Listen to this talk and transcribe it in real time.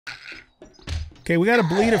Okay, we got a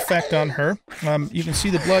bleed effect on her. You can see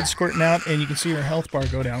the blood squirting out, and you can see her health bar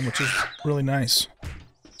go down, which is really nice.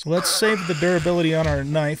 So let's save the durability on our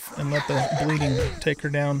knife and let the bleeding take her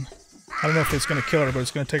down. I don't know if it's going to kill her, but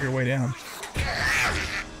it's going to take her way down.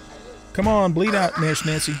 Come on, bleed out, Nash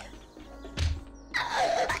Nancy.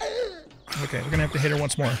 Okay, we're going to have to hit her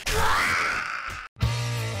once more.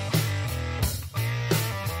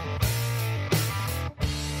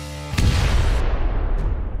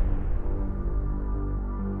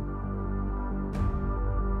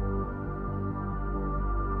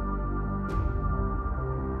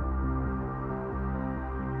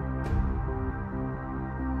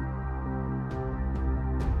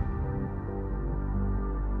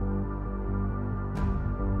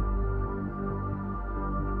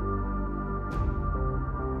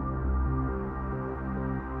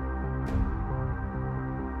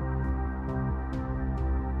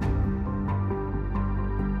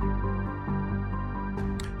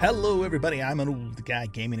 Hello everybody, I'm an old guy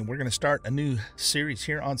gaming, and we're going to start a new series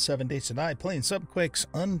here on 7 Days to Die playing Subquake's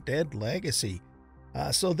Undead Legacy.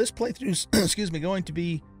 So this playthrough is excuse me, going to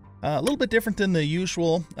be a little bit different than the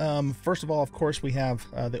usual. First of all, of course, we have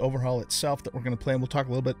the overhaul itself that we're going to play, and we'll talk a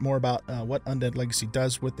little bit more about what Undead Legacy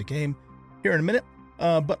does with the game here in a minute.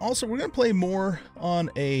 But also we're going to play more on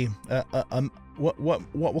a what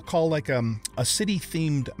we'll call like a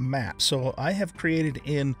city-themed map. So I have created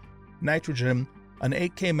in Nitrogen an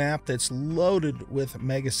 8K map that's loaded with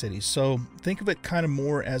megacities. So think of it kind of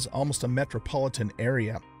more as almost a metropolitan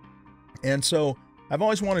area. And so I've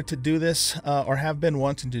always wanted to do this, or have been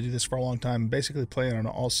wanting to do this for a long time, basically play on an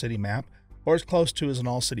all-city map, or as close to as an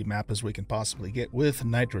all-city map as we can possibly get with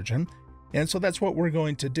Nitrogen. And so that's what we're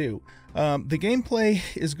going to do. The gameplay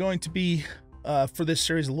is going to be, for this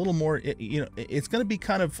series, a little more, it's going to be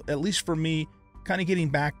kind of, at least for me, kind of getting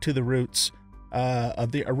back to the roots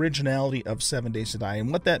of the originality of 7 Days to Die. And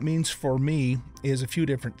what that means for me is a few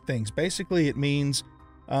different things. Basically, it means,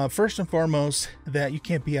 first and foremost, that you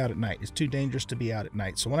can't be out at night. It's too dangerous to be out at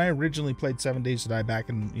night. So when I originally played 7 Days to Die back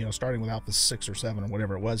in, starting with Alpha 6 or 7 or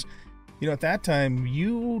whatever it was, at that time,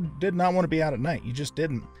 you did not want to be out at night. You just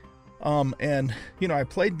didn't. And, I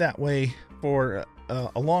played that way for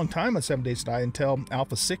a long time on 7 Days to Die until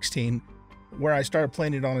Alpha 16, where I started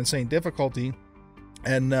playing it on insane difficulty.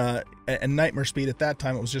 And nightmare speed. At that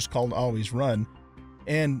time it was just called Always Run,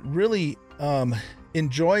 and really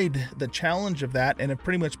enjoyed the challenge of that, and have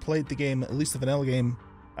pretty much played the game, at least the vanilla game,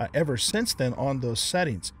 ever since then on those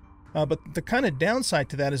settings. But the kind of downside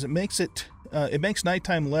to that is it makes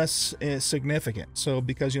nighttime less significant. So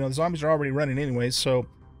because the zombies are already running anyways, so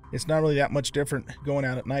it's not really that much different going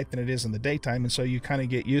out at night than it is in the daytime, and so you kind of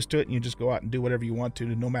get used to it and you just go out and do whatever you want to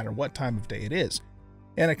no matter what time of day it is.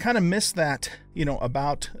 And I kind of miss that,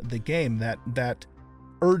 about the game, that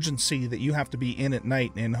urgency that you have to be in at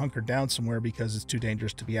night and hunker down somewhere because it's too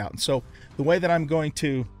dangerous to be out. And so the way that I'm going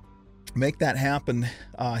to make that happen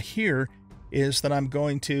here is that I'm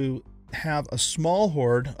going to have a small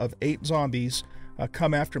horde of 8 zombies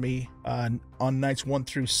come after me on nights 1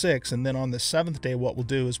 through 6. And then on the 7th day, what we'll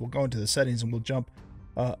do is we'll go into the settings and we'll jump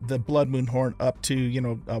the Blood Moon Horn up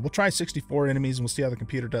to, we'll try 64 enemies and we'll see how the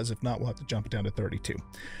computer does. If not, we'll have to jump it down to 32.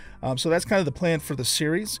 So that's kind of the plan for the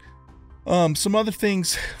series. Some other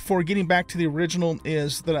things for getting back to the original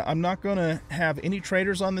is that I'm not going to have any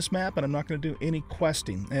traders on this map, and I'm not going to do any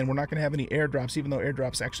questing, and we're not going to have any airdrops, even though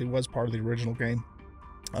airdrops actually was part of the original game.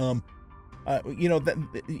 7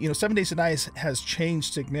 Days to Die has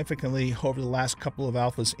changed significantly over the last couple of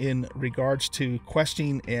alphas in regards to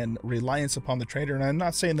questing and reliance upon the trader. And I'm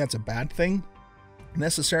not saying that's a bad thing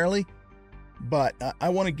necessarily, but I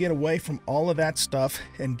want to get away from all of that stuff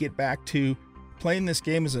and get back to playing this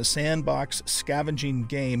game as a sandbox scavenging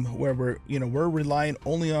game where we're relying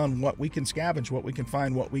only on what we can scavenge, what we can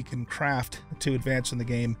find, what we can craft to advance in the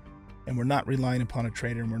game. And we're not relying upon a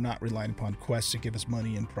trader, and we're not relying upon quests to give us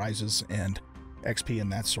money and prizes and XP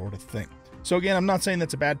and that sort of thing. So again, I'm not saying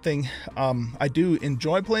that's a bad thing. I do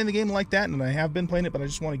enjoy playing the game like that, and I have been playing it, but I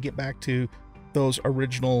just want to get back to those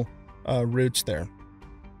original roots there.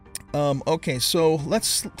 Okay, so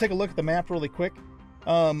let's take a look at the map really quick.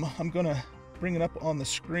 I'm going to bring it up on the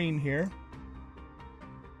screen here.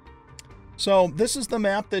 So this is the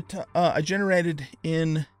map that I generated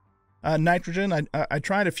in Nitrogen. I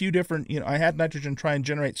tried a few different, I had Nitrogen try and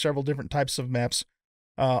generate several different types of maps,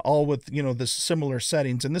 all with, the similar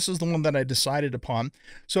settings. And this is the one that I decided upon.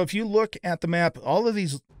 So if you look at the map, all of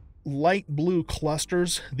these light blue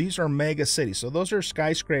clusters, these are mega cities. So those are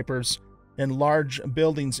skyscrapers and large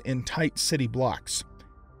buildings in tight city blocks.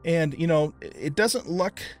 And, it doesn't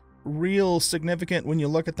look real significant when you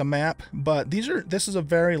look at the map, but this is a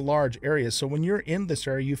very large area. So when you're in this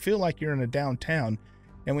area, you feel like you're in a downtown,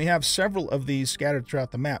 and we have several of these scattered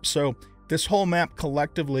throughout the map. So this whole map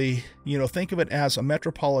collectively, you know, think of it as a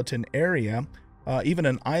metropolitan area, even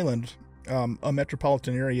an island, a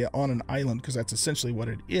metropolitan area on an island, because that's essentially what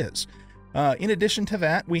it is. In addition to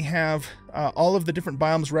that, we have all of the different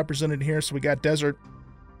biomes represented here. So we got desert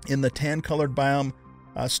in the tan colored biome,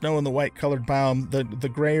 snow in the white colored biome. The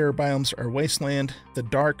grayer biomes are wasteland. The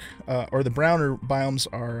dark or the browner biomes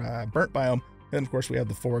are burnt biome. And of course we have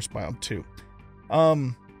the forest biome too.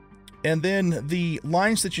 And then the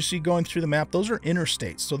lines that you see going through the map, those are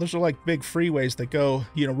interstates. So those are like big freeways that go,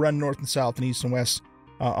 you know, run north and south and east and west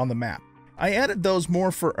on the map. I added those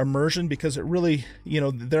more for immersion because it really, you know,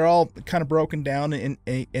 they're all kind of broken down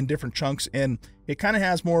in different chunks, and it kind of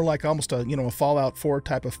has more like almost a, you know, a Fallout 4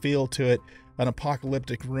 type of feel to it, an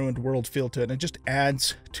apocalyptic ruined world feel to it, and it just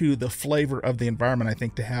adds to the flavor of the environment, I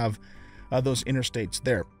think, to have those interstates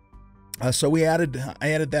there. So I added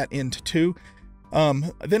that into 2.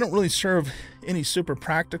 They don't really serve any super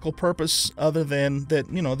practical purpose other than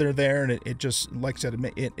that, you know, they're there, and it just, like I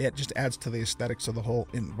said, it just adds to the aesthetics of the whole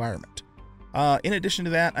environment. In addition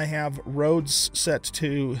to that, I have roads set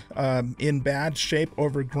to in bad shape,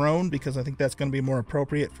 overgrown, because I think that's going to be more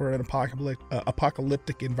appropriate for an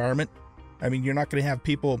apocalyptic environment. I mean, you're not going to have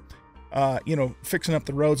people, you know, fixing up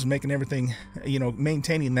the roads and making everything, you know,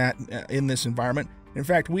 maintaining that in this environment. In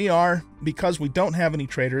fact, we are, because we don't have any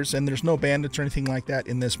traders and there's no bandits or anything like that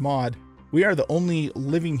in this mod, we are the only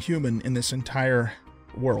living human in this entire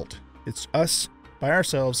world. It's us by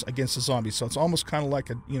ourselves against the zombies. So it's almost kind of like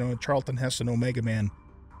a, you know, a Charlton Heston Omega Man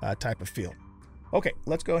type of feel. Okay,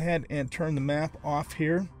 let's go ahead and turn the map off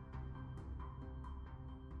here.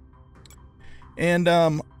 And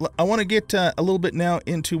I want to get a little bit now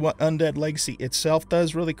into what Undead Legacy itself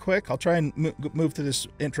does really quick. I'll try and move through this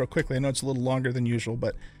intro quickly. I know it's a little longer than usual,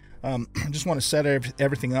 but I just want to set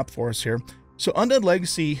everything up for us here. So Undead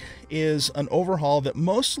Legacy is an overhaul that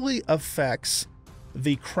mostly affects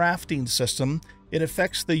the crafting system. It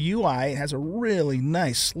affects the UI. It has a really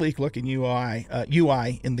nice, sleek-looking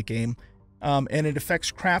UI in the game. And it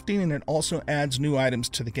affects crafting, and it also adds new items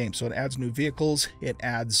to the game. So it adds new vehicles, it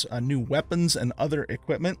adds new weapons and other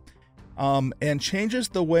equipment, and changes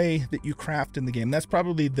the way that you craft in the game. That's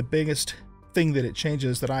probably the biggest thing that it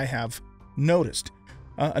changes that I have noticed.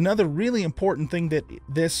 Another really important thing that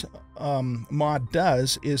this mod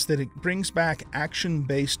does is that it brings back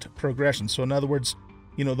action-based progression. So in other words,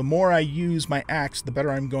 you know, the more I use my axe, the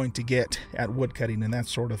better I'm going to get at woodcutting and that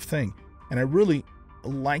sort of thing. And I really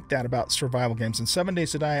like that about survival games. And 7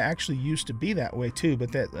 Days to Die actually used to be that way too,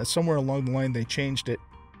 but that somewhere along the line they changed it,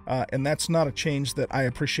 and that's not a change that I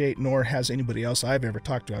appreciate, nor has anybody else I've ever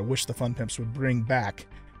talked to. I wish the Fun Pimps would bring back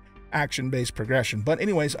action-based progression. But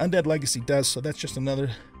anyways, Undead Legacy does, so that's just another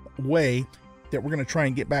way that we're going to try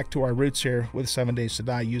and get back to our roots here with 7 Days to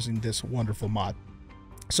Die using this wonderful mod.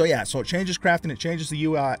 So yeah, so it changes crafting, it changes the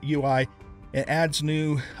UI, it adds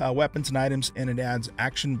new weapons and items, and it adds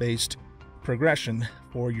action-based progression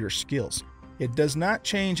for your skills. It does not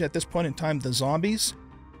change at this point in time the zombies,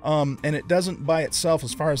 and it doesn't by itself,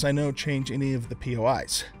 as far as I know, change any of the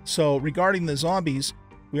POIs. So regarding the zombies,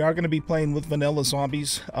 we are going to be playing with vanilla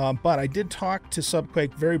zombies, but I did talk to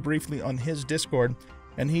Subquake very briefly on his Discord,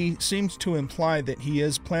 and he seems to imply that he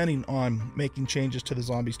is planning on making changes to the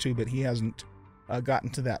zombies too, but he hasn't gotten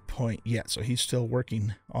to that point yet, so he's still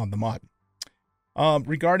working on the mod.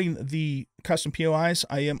 Regarding the custom POIs,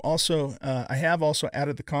 I have also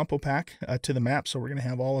added the Compo Pack to the map, so we're going to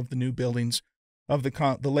have all of the new buildings of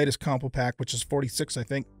the latest Compo Pack, which is 46, I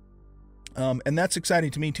think. And that's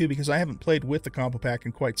exciting to me too, because I haven't played with the Compo Pack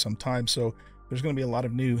in quite some time, so there's going to be a lot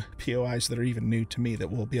of new POIs that are even new to me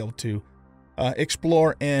that we'll be able to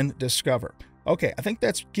explore and discover. Okay, I think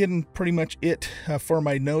that's getting pretty much it for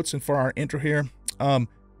my notes and for our intro here.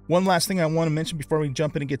 One last thing I want to mention before we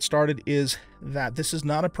jump in and get started is that this is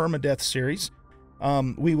not a permadeath series.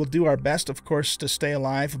 We will do our best, of course, to stay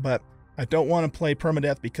alive, but I don't want to play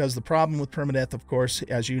permadeath, because the problem with permadeath, of course,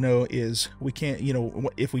 as you know, is we can't, you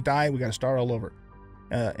know, if we die, we got to start all over.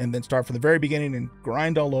 And then start from the very beginning and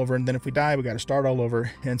grind all over, and then if we die, we got to start all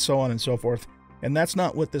over, and so on and so forth. And that's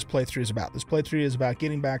not what this playthrough is about. This playthrough is about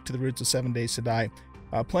getting back to the roots of 7 Days to Die,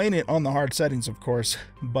 playing it on the hard settings, of course,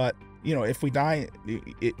 but you know, if we die,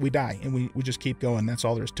 we die, and we just keep going. That's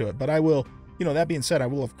all there is to it. But I will, you know, that being said, I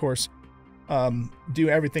will, of course, do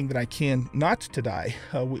everything that I can not to die.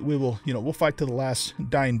 We will, you know, we'll fight to the last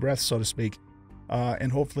dying breath, so to speak,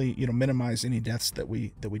 and hopefully, you know, minimize any deaths that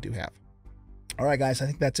we do have. All right, guys, I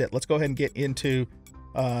think that's it. Let's go ahead and get into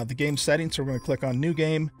the game settings. So we're going to click on New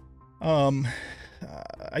Game,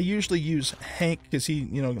 I usually use Hank because he,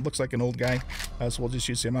 you know, looks like an old guy. So we'll just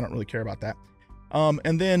use him. I don't really care about that.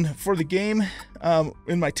 And then for the game,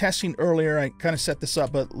 in my testing earlier, I kind of set this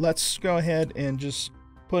up, but let's go ahead and just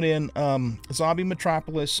put in Zombie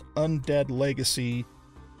Metropolis, Undead Legacy.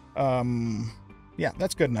 Yeah,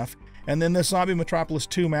 that's good enough. And then the Zombie Metropolis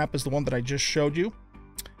 2 map is the one that I just showed you.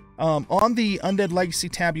 On the Undead Legacy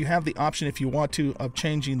tab, you have the option, if you want to, of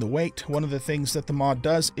changing the weight. One of the things that the mod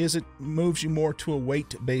does is it moves you more to a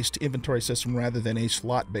weight-based inventory system rather than a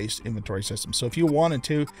slot-based inventory system. So if you wanted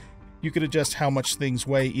to, you could adjust how much things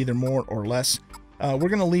weigh, either more or less. We're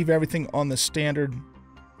going to leave everything on the standard.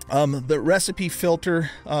 The recipe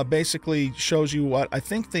filter basically shows you what I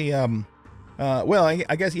think the... well,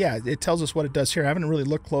 I guess, yeah, it tells us what it does here. I haven't really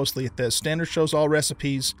looked closely at this. Standard shows all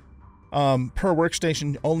recipes. Per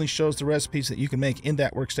workstation only shows the recipes that you can make in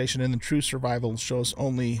that workstation, and the true survival shows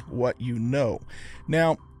only what you know.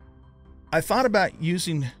 Now, I thought about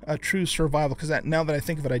using a true survival because now that I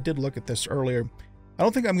think of it, I did look at this earlier. I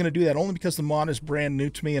don't think I'm going to do that, only because the mod is brand new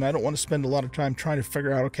to me, and I don't want to spend a lot of time trying to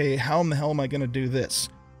figure out, okay, how in the hell am I going to do this?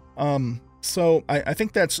 So I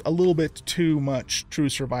think that's a little bit too much true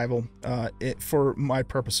survival for my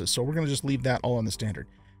purposes. So we're going to just leave that all on the standard.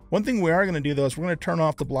 One thing we are going to do, though, is we're going to turn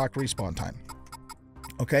off the block respawn time.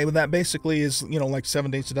 Okay, well, that basically is, you know, like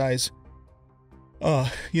 7 Days to Die's,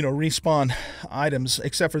 you know, respawn items,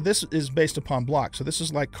 except for this is based upon blocks. So this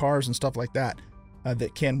is like cars and stuff like that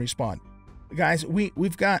that can respawn. Guys,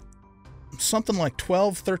 we've got something like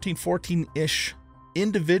 12, 13, 14-ish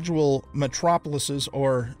individual metropolises,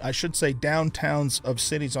 or I should say downtowns of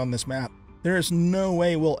cities on this map. There is no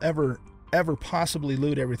way we'll ever possibly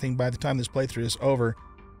loot everything by the time this playthrough is over.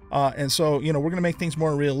 And so, you know, we're going to make things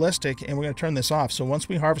more realistic, and we're going to turn this off. So once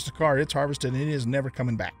we harvest a car, it's harvested and it is never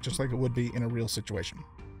coming back, just like it would be in a real situation.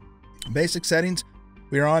 Basic settings,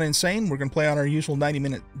 we are on Insane. We're going to play on our usual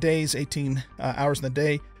 90-minute days, 18 hours in the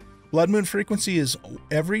day. Blood Moon frequency is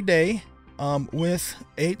every day, with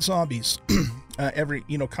 8 zombies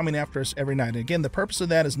coming after us every night. And again, the purpose of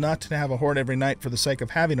that is not to have a horde every night for the sake of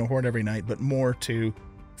having a horde every night, but more to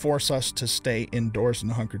force us to stay indoors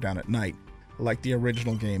and hunker down at night, like the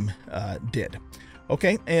original game did.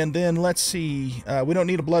 Okay, and then let's see. We don't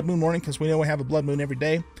need a Blood Moon warning because we know we have a Blood Moon every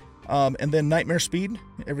day. And then Nightmare Speed.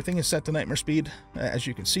 Everything is set to Nightmare Speed, as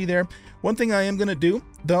you can see there. One thing I am going to do,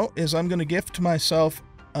 though, is I'm going to gift myself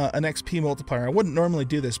an XP multiplier. I wouldn't normally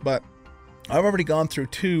do this, but I've already gone through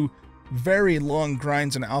 2 very long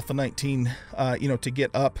grinds in Alpha 19, to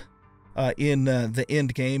get up in the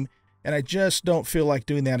end game. And I just don't feel like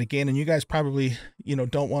doing that again. And you guys probably,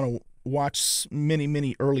 don't want to watch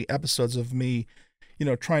many early episodes of me,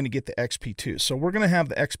 trying to get the XP too. So we're going to have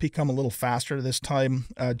the XP come a little faster this time,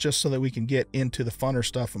 just so that we can get into the funner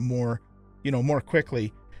stuff more, more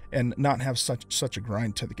quickly and not have such a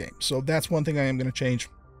grind to the game. So that's one thing I am going to change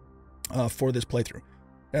for this playthrough.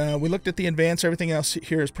 We looked at the advanced. Everything else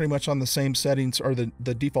here is pretty much on the same settings, or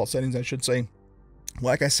the default settings, I should say.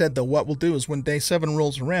 Like I said, though, what we'll do is when day 7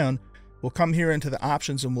 rolls around, we'll come here into the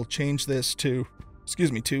options and we'll change this to,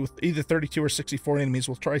 to either 32 or 64 enemies.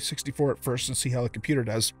 We'll try 64 at first and see how the computer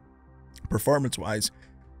does performance-wise.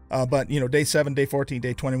 But, day 7, day 14,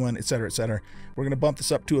 day 21, etc., etc. We're going to bump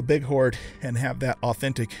this up to a big horde and have that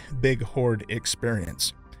authentic big horde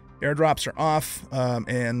experience. Airdrops are off,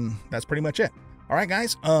 and that's pretty much it. All right,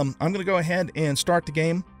 guys, I'm going to go ahead and start the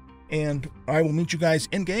game, and I will meet you guys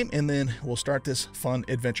in-game, and then we'll start this fun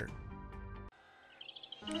adventure.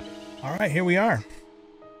 All right, here we are.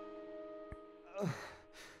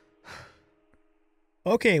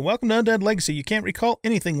 Okay, welcome to Undead Legacy. You can't recall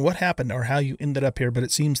anything, what happened, or how you ended up here, but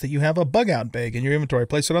it seems that you have a bug-out bag in your inventory.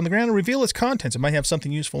 Place it on the ground and reveal its contents. It might have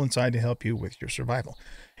something useful inside to help you with your survival.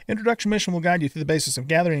 Introduction mission will guide you through the basics of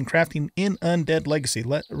gathering and crafting in Undead Legacy.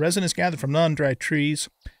 Resin is gathered from non-dry trees.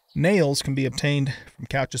 Nails can be obtained from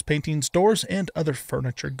couches, paintings, doors, and other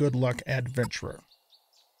furniture. Good luck, adventurer.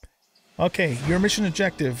 Okay, your mission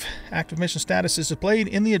objective. Active mission status is displayed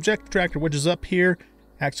in the objective tracker, which is up here.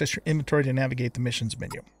 Access your inventory to navigate the missions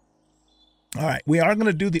menu. All right, we are going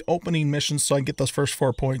to do the opening missions so I can get those first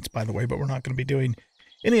 4 points, by the way, but we're not going to be doing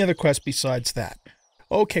any other quests besides that.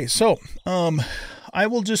 Okay, so I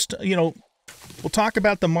will just, we'll talk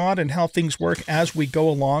about the mod and how things work as we go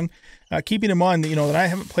along. Keeping in mind that, that I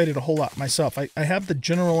haven't played it a whole lot myself. I have the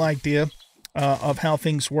general idea of how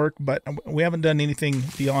things work, but we haven't done anything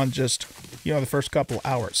beyond just, the first couple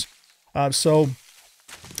hours. So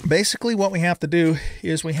basically what we have to do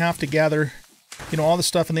is we have to gather, all the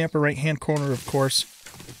stuff in the upper right-hand corner, of course,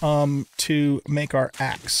 to make our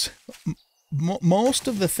axe. Most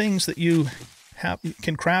of the things that you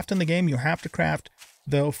can craft in the game, you have to craft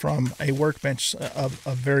though, from a workbench of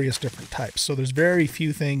various different types. So there's very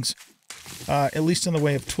few things, at least in the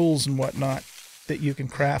way of tools and whatnot, that you can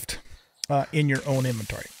craft in your own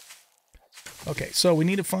inventory. Okay, so we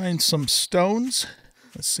need to find some stones.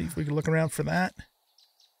 Let's see if we can look around for that.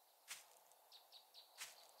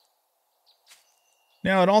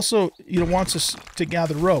 Now it also, wants us to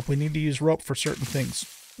gather rope. We need to use rope for certain things,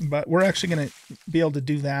 but we're actually going to be able to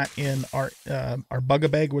do that in our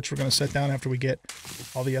bug-a-bag, which we're going to set down after we get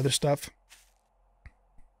all the other stuff.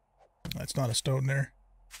 That's not a stone there.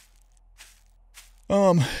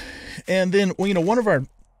 And then, one of our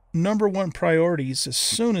 #1 priorities as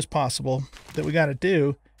soon as possible that we got to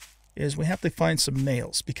do is we have to find some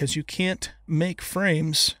nails, because you can't make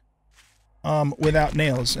frames without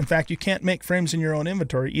nails. In fact, you can't make frames in your own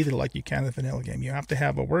inventory either, like you can in the vanilla game. You have to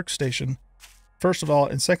have a workstation, first of all,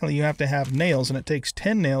 and secondly, you have to have nails, and it takes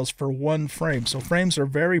 10 nails for 1 frame. So frames are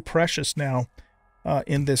very precious now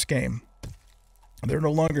in this game. They're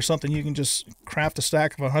no longer something you can just craft a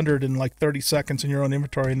stack of 100 in like 30 seconds in your own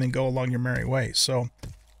inventory and then go along your merry way. So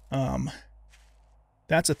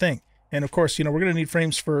that's a thing. And of course, we're going to need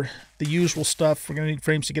frames for the usual stuff. We're going to need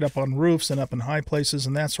frames to get up on roofs and up in high places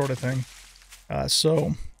and that sort of thing.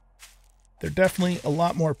 So they're definitely a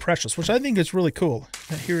lot more precious, which I think is really cool.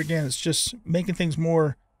 And here again, it's just making things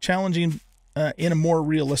more challenging in a more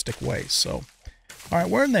realistic way. So, all right,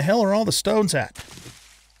 where in the hell are all the stones at?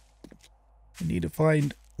 We need to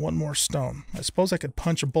find one more stone. I suppose I could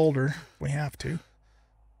punch a boulder if we have to.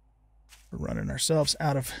 We're running ourselves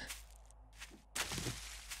out of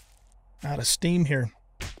steam here.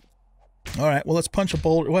 All right, well, let's punch a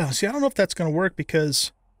boulder. Well, see, I don't know if that's going to work,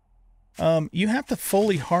 because you have to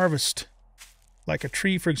fully harvest like a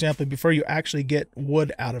tree, for example, before you actually get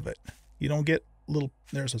wood out of it. You don't get little,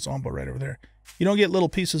 there's a zombie right over there. You don't get little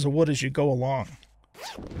pieces of wood as you go along.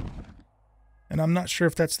 And I'm not sure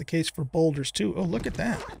if that's the case for boulders too. Oh, look at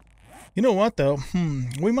that. You know what though?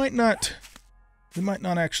 We might not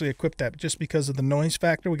actually equip that just because of the noise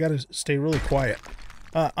factor. We got to stay really quiet.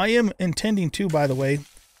 I am intending to, by the way,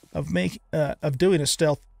 of doing a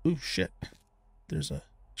stealth. Ooh, shit. There's a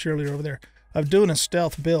cheerleader over there. Of doing a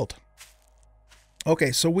stealth build.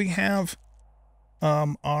 Okay, so we have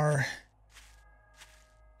our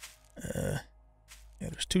yeah,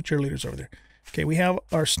 there's 2 cheerleaders over there. Okay, we have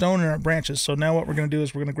our stone and our branches. So now what we're going to do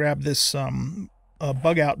is we're going to grab this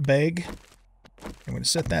bug out bag. I'm going to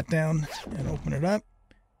set that down and open it up.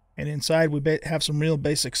 And inside we have some real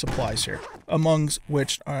basic supplies here, amongst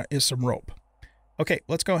which is some rope. Okay,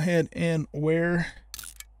 let's go ahead and wear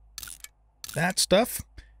that stuff.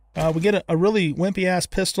 We get a really wimpy ass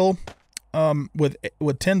pistol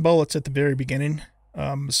with 10 bullets at the very beginning.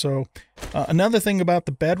 Another thing about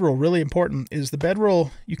the bedroll, really important, is the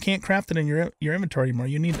bedroll, you can't craft it in your inventory anymore.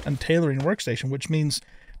 You need a tailoring workstation, which means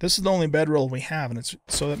this is the only bedroll we have, and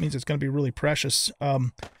so that means it's going to be really precious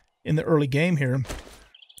in the early game here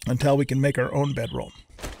until we can make our own bedroll.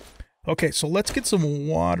 Okay, so let's get some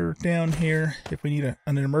water down here if we need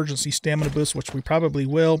an emergency stamina boost, which we probably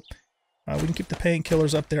will. We can keep the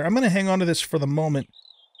painkillers up there. I'm going to hang on to this for the moment,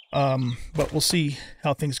 but we'll see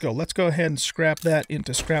how things go. Let's go ahead and scrap that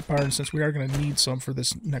into scrap iron, since we are going to need some for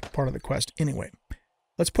this next part of the quest anyway.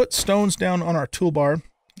 Let's put stones down on our toolbar.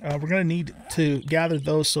 We're going to need to gather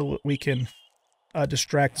those so that we can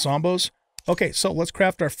distract zombos. Okay, so let's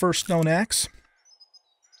craft our first stone axe.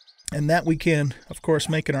 And that we can, of course,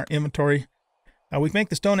 make in our inventory. We can make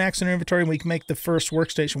the stone axe in our inventory, and we can make the first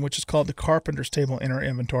workstation, which is called the carpenter's table, in our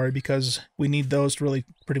inventory, because we need those really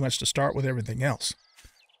pretty much to start with everything else.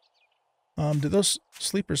 Do those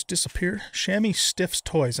sleepers disappear? Shammy Stiff's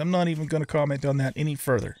toys. I'm not even going to comment on that any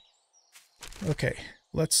further. Okay,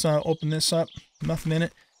 let's open this up. Nothing in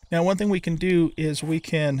it. Now, one thing we can do is we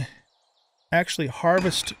can actually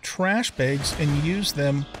harvest trash bags and use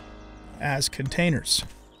them as containers.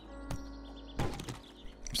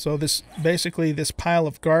 So basically this pile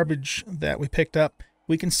of garbage that we picked up,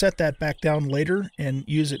 we can set that back down later and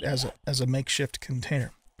use it as a makeshift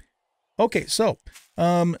container. Okay, so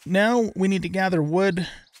now we need to gather wood,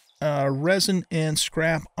 resin, and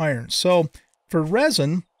scrap iron. So for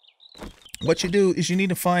resin, what you do is you need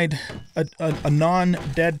to find a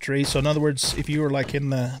non-dead tree. So in other words, if you were like in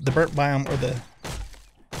the burnt biome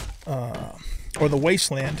or the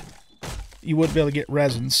wasteland, you wouldn't be able to get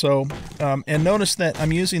resin. So, and notice that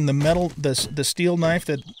I'm using the steel knife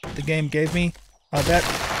that the game gave me. That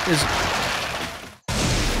is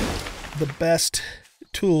the best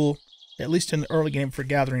tool, at least in the early game, for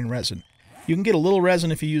gathering resin. You can get a little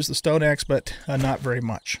resin if you use the stone axe, but not very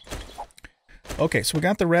much. Okay, so we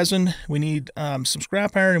got the resin. We need some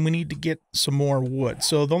scrap iron, and we need to get some more wood.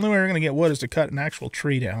 So the only way we're going to get wood is to cut an actual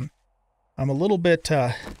tree down. I'm a little bit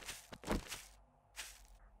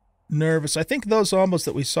nervous. I think those zombies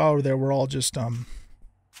that we saw over there were all just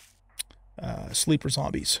sleeper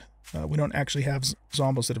zombies. We don't actually have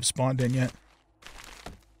zombies that have spawned in yet.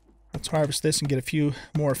 Let's harvest this and get a few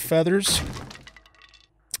more feathers.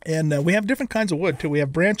 And we have different kinds of wood, too. We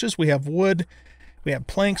have branches, we have wood, we have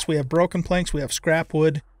planks, we have broken planks, we have scrap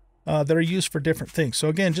wood that are used for different things. So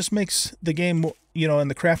again, just makes the game, you know, and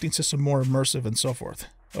the crafting system more immersive and so forth.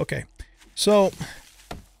 Okay, so,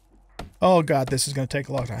 oh god, this is going to take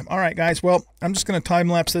a long time. All right, guys, well, I'm just going to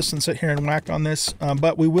time-lapse this and sit here and whack on this,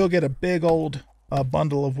 but we will get a big old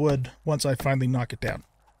bundle of wood once I finally knock it down.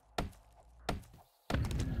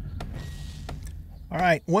 All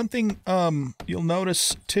right, one thing you'll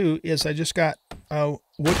notice, too, is I just got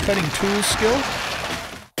wood-cutting tools skill.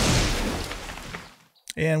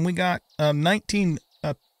 And we got 19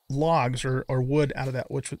 logs or wood out of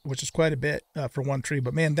that, which is quite a bit for one tree.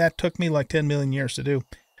 But, man, that took me like 10 million years to do.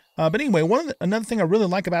 But anyway, another thing I really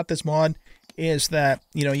like about this mod is that,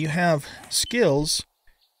 you know, you have skills,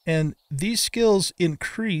 and these skills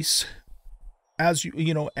increase as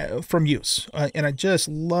you know, from use. And I just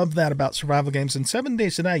love that about survival games. And 7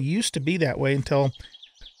 Days to Die used to be that way until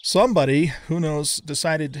somebody, who knows,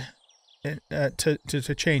 decided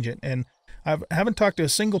to change it. And I haven't talked to a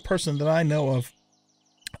single person that I know of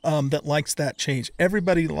that likes that change.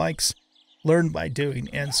 Everybody likes learn by doing.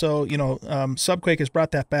 And so, you know, Subquake has brought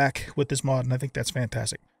that back with this mod, and I think that's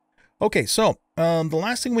fantastic. Okay, so the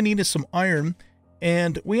last thing we need is some iron,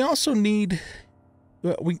 and we also need...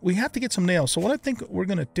 We have to get some nails. So what I think we're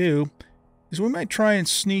going to do is we might try and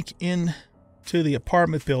sneak in to the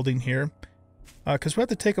apartment building here, because we have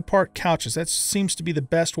to take apart couches. That seems to be the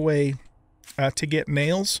best way to get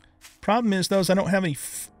nails. Problem is, though, is I don't have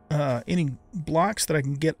any blocks that I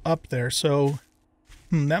can get up there. So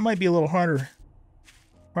that might be a little harder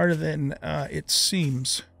than it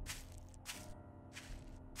seems.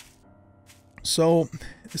 So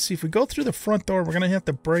let's see, if we go through the front door, we're going to have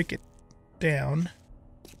to break it down.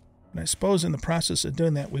 And I suppose in the process of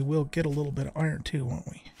doing that, we will get a little bit of iron too, won't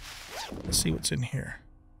we? Let's see what's in here.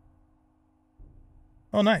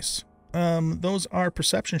 Oh, nice. Those are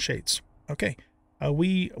perception shades. Okay.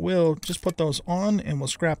 We will just put those on, and we'll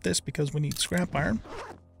scrap this because we need scrap iron.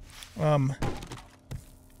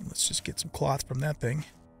 Let's just get some cloth from that thing.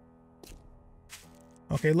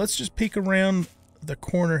 Okay, let's just peek around the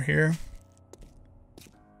corner here.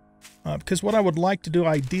 Because what I would like to do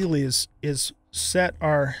ideally is set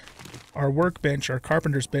our workbench, our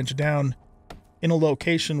carpenter's bench, down in a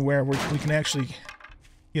location where we can actually,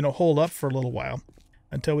 you know, hold up for a little while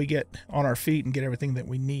until we get on our feet and get everything that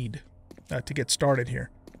we need to get started here.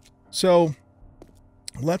 So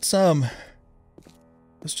let's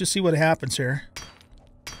just see what happens here.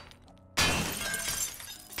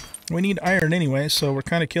 We need iron anyway, so we're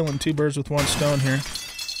kind of killing two birds with one stone here.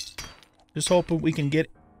 Just hoping we can get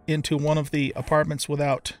into one of the apartments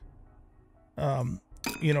without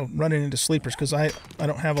you know, running into sleepers, because I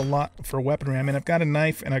don't have a lot for weaponry. I mean, I've got a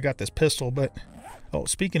knife and I got this pistol, but oh,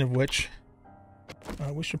 speaking of which,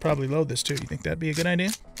 we should probably load this too. You think that'd be a good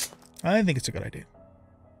idea? I think it's a good idea.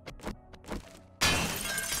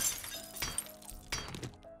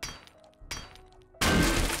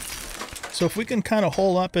 So if we can kind of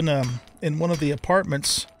hole up in one of the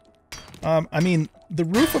apartments, I mean, the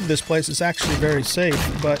roof of this place is actually very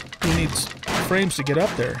safe, but we need frames to get up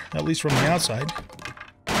there, at least from the outside.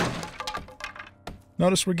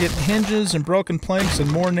 Notice we're getting hinges and broken planks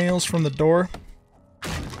and more nails from the door.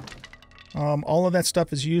 All of that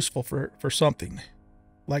stuff is useful for something.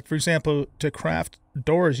 Like, for example, to craft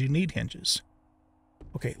doors, you need hinges.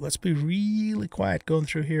 Okay, let's be really quiet going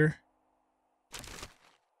through here.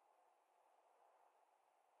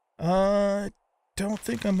 Don't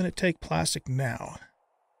think I'm going to take plastic now.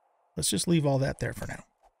 Let's just leave all that there for now.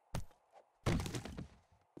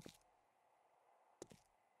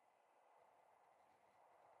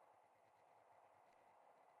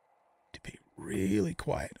 To be really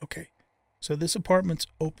quiet. Okay, so this apartment's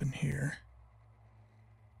open here.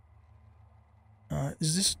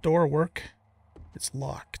 Does this door work? It's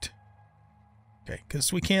locked. Okay,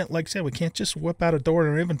 because we can't, like I said, we can't just whip out a door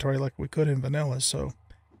in our inventory like we could in vanilla, so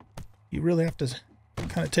you really have to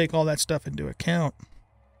kind of take all that stuff into account.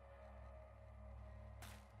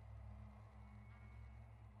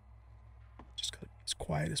 Just gotta be as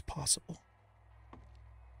quiet as possible.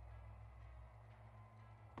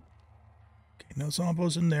 Okay, no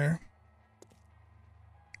zombos in there.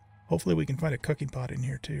 Hopefully we can find a cooking pot in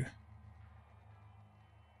here too.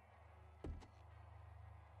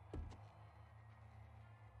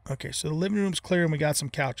 Okay, so the living room's clear and we got some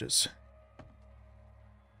couches.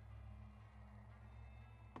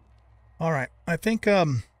 All right, I think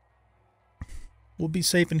we'll be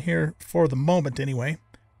safe in here for the moment anyway.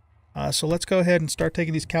 So let's go ahead and start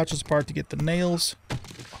taking these couches apart to get the nails.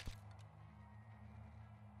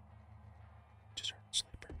 Just heard a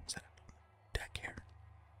sleeper. Is that a deck here?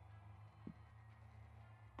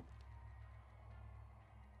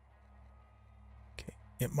 Okay,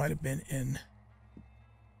 it might have been in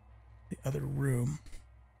the other room.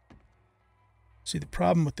 See, the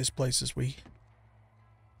problem with this place is there's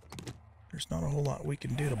not a whole lot we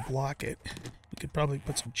can do to block it. We could probably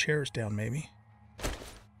put some chairs down, maybe.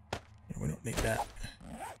 We don't need that.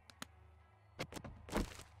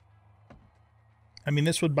 I mean,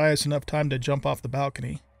 this would buy us enough time to jump off the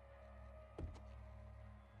balcony.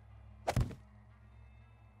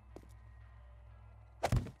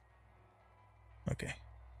 Okay.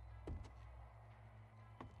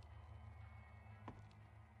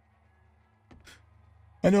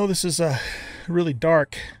 I know this is really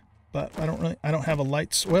dark, but I don't have a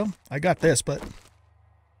light. Well, I got this, but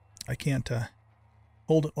I can't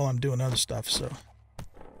hold it while I'm doing other stuff, so.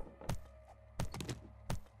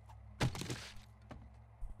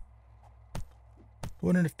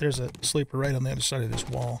 Wondering if there's a sleeper right on the other side of this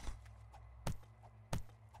wall.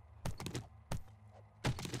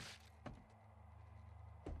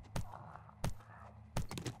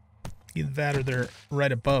 Either that or they're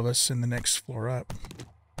right above us in the next floor up.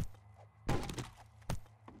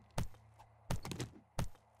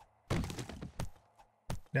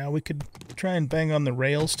 Now we could try and bang on the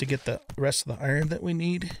rails to get the rest of the iron that we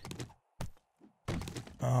need.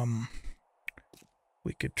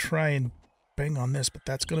 We could try and bang on this, but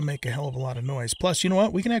that's going to make a hell of a lot of noise. Plus, you know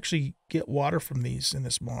what? We can actually get water from these in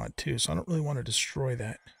this mod too, so I don't really want to destroy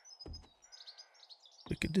that.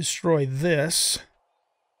 We could destroy this.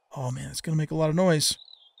 Oh man, it's going to make a lot of noise.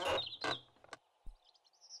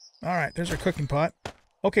 Alright, there's our cooking pot.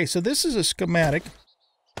 Okay, so this is a schematic.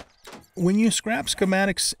 When you scrap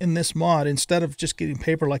schematics in this mod, instead of just getting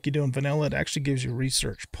paper like you do in vanilla, it actually gives you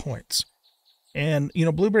research points. And, you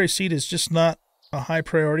know, blueberry seed is just not a high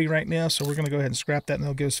priority right now, so we're going to go ahead and scrap that, and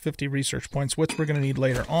they'll give us 50 research points, which we're going to need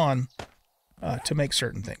later on to make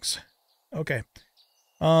certain things. Okay.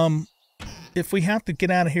 If we have to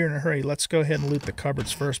get out of here in a hurry, let's go ahead and loot the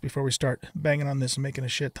cupboards first before we start banging on this and making a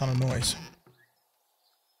shit ton of noise.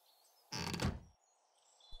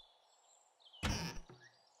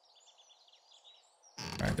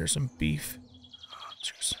 Alright, there's some beef.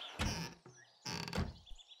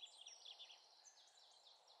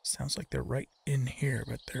 Sounds like they're right in here,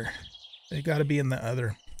 but they got to be in the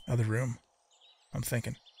other room, I'm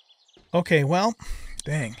thinking. Okay, well,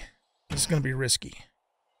 dang. This is going to be risky.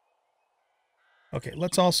 Okay,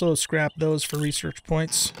 let's also scrap those for research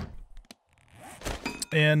points.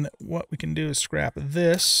 And what we can do is scrap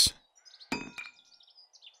this.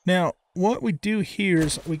 Now, what we do here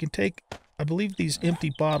is we can take, I believe, these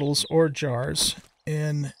empty bottles or jars,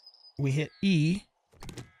 and we hit E,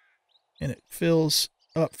 and it fills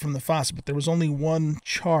up from the faucet, but there was only one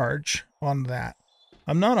charge on that.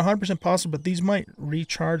 I'm not 100% positive, but these might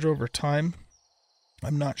recharge over time.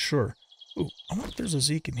 I'm not sure. Ooh, I wonder if there's a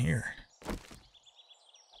Zeke in here.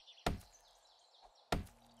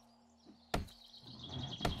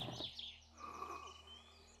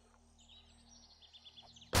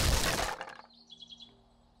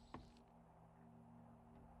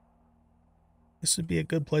 This would be a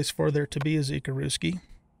good place for there to be a Zekaruski.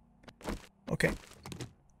 Okay.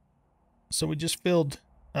 So we just filled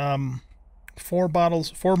 4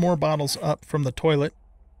 more bottles up from the toilet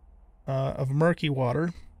of murky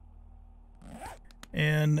water.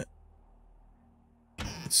 And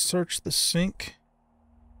let's search the sink.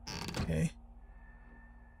 Okay.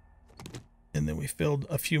 And then we filled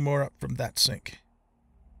a few more up from that sink.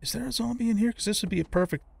 Is there a zombie in here? Because this would be a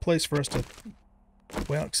perfect place for us to...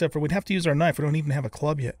 Well, except for we'd have to use our knife. We don't even have a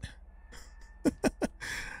club yet.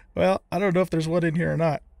 Well, I don't know if there's one in here or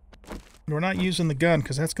not. We're not using the gun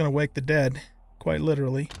because that's going to wake the dead, quite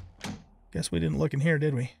literally. Guess we didn't look in here,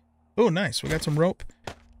 did we? Oh, nice. We got some rope.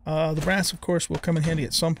 The brass, of course, will come in handy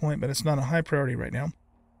at some point, but it's not a high priority right now.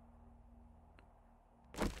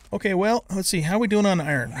 Okay, well, let's see. How are we doing on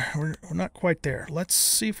iron? We're not quite there. Let's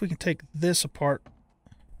see if we can take this apart.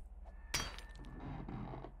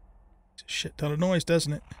 It's a shit ton of noise,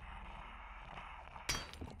 doesn't it?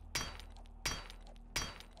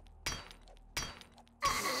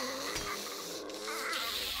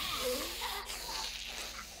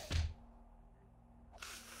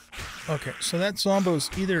 Okay, so that zombo's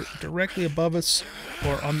either directly above us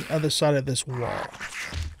or on the other side of this wall.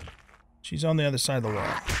 She's on the other side of the wall,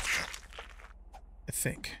 I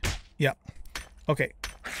think. Yep. Okay.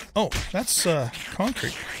 Oh, that's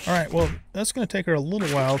concrete. All right, well, that's going to take her a little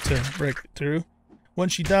while to break through. When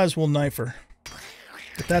she does, we'll knife her.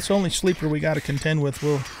 If that's the only sleeper we got to contend with,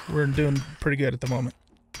 we're doing pretty good at the moment.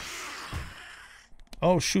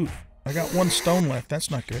 Oh, shoot. I got 1 stone left. That's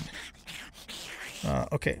not good.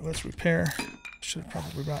 Okay, let's repair. Should have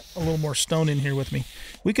probably brought a little more stone in here with me.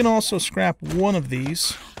 We can also scrap 1 of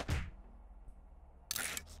these.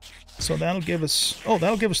 So that'll give us... Oh,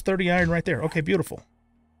 that'll give us 30 iron right there. Okay, beautiful.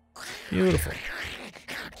 Beautiful.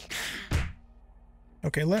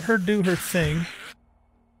 Okay, let her do her thing.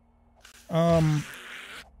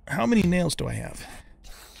 How many nails do I have?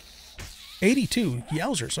 82.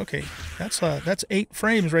 Yowzers. Okay, that's 8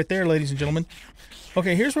 frames right there, ladies and gentlemen.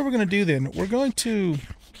 Okay, here's what we're going to do then. We're going to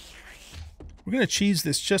cheese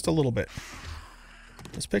this just a little bit.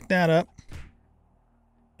 Let's pick that up.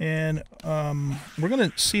 And we're going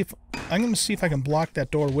to see if I can block that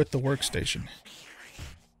door with the workstation.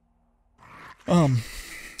 All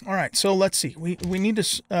right, so let's see. We need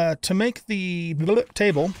to make the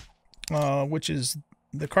table, which is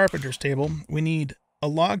the carpenter's table. We need a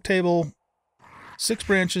log table, 6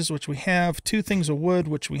 branches, which we have, 2 things of wood,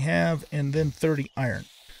 which we have, and then 30 iron.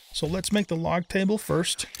 So let's make the log table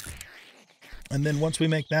first. And then once we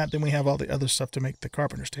make that, then we have all the other stuff to make the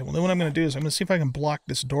carpenter's table. Then what I'm going to do is I'm going to see if I can block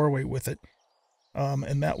this doorway with it.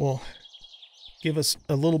 And that will give us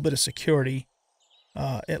a little bit of security,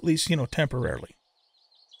 at least, you know, temporarily.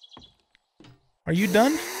 Are you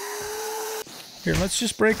done? Here, let's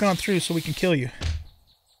just break on through so we can kill you.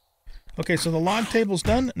 Okay, so the log table's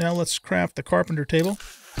done. Now let's craft the carpenter table.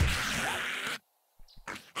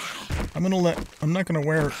 I'm not going to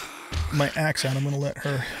wear my axe out. I'm going to let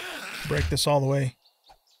her break this all the way.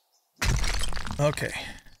 Okay.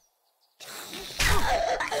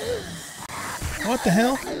 What the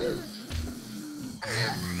hell?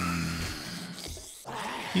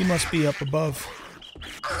 He must be up above.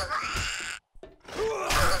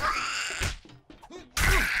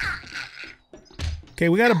 Okay,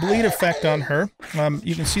 we got a bleed effect on her.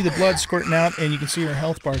 You can see the blood squirting out, and you can see her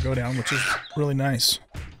health bar go down, which is really nice.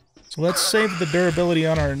 So let's save the durability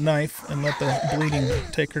on our knife and let the bleeding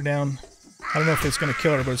take her down. I don't know if it's going to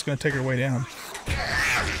kill her, but it's going to take her way down.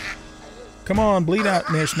 Come on, bleed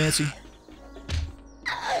out, Nancy.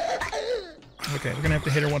 Okay, we're going to have to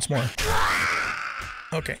hit her once more.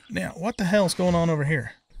 Okay, now, what the hell's going on over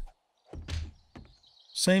here?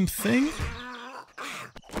 Same thing?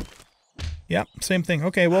 Yep, same thing.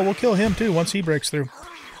 Okay, well, we'll kill him too once he breaks through.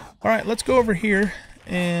 All right, let's go over here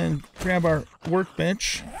and grab our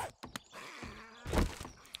workbench.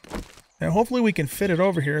 Now, hopefully we can fit it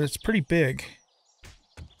over here. It's pretty big.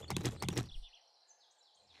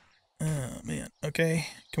 Oh, man. Okay,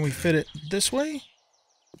 can we fit it this way?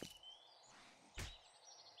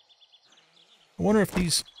 I wonder if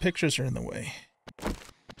these pictures are in the way.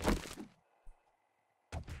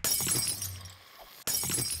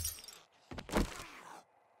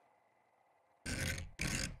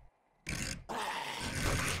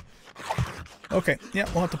 Okay, yeah,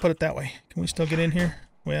 we'll have to put it that way. Can we still get in here?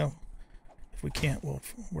 Well, if we can't, we'll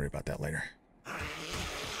worry about that later.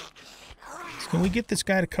 So can we get this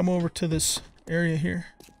guy to come over to this area here?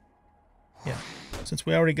 Yeah, since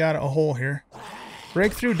we already got a hole here.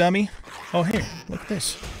 Break through, dummy. Oh, here, look at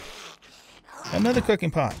this. Another cooking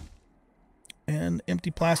pot. And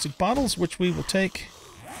empty plastic bottles, which we will take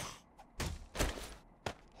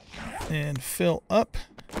and fill up.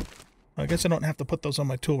 I guess I don't have to put those on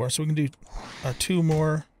my toolbar, so we can do 2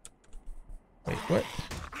 more. Wait, what?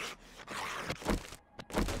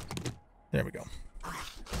 There we go.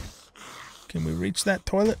 Can we reach that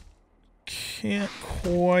toilet? Can't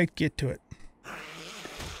quite get to it.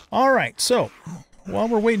 All right, so while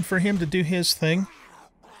we're waiting for him to do his thing,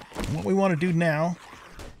 what we want to do now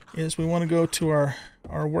is we want to go to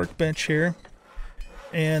our workbench here,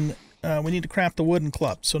 and we need to craft a wooden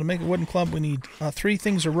club. So to make a wooden club, we need 3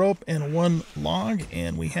 things of rope and 1 log,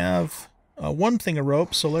 and we have 1 thing of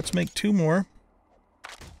rope, so let's make 2 more.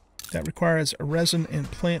 That requires a resin and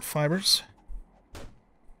plant fibers.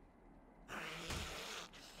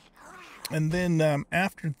 And then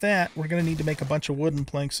after that, we're going to need to make a bunch of wooden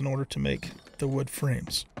planks in order to make the wood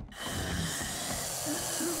frames.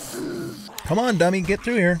 Come on, dummy, get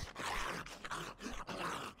through here.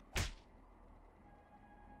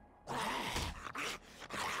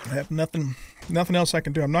 I have nothing else I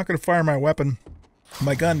can do. I'm not going to fire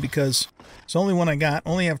my gun, because it's the only one I got.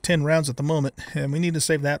 Only have 10 rounds at the moment, and we need to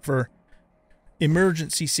save that for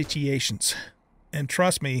emergency situations. And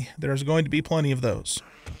trust me, there's going to be plenty of those.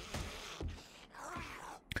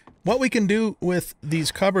 What we can do with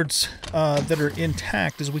these cupboards that are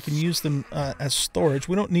intact is we can use them as storage.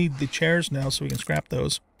 We don't need the chairs now, so we can scrap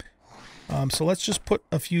those. So let's just put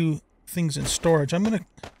a few things in storage. I'm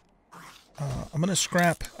gonna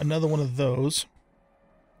scrap another one of those.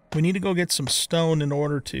 We need to go get some stone in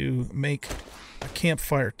order to make a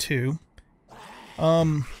campfire too.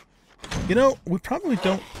 You know, we probably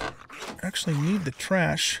don't actually need the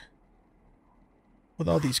trash with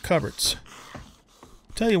all these cupboards.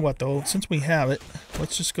 Tell you what though, since we have it,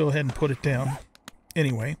 let's just go ahead and put it down.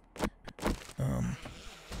 Anyway, I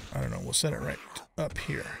don't know, we'll set it right up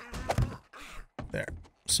here. There.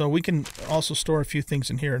 So we can also store a few things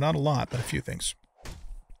in here. Not a lot, but a few things.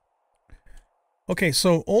 Okay,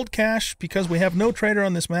 so old cash, because we have no trader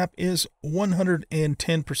on this map, is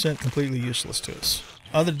 110% completely useless to us.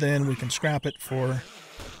 Other than we can scrap it for...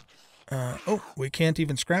 oh, we can't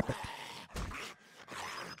even scrap it.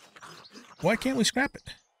 Why can't we scrap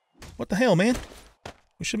it? What the hell, man?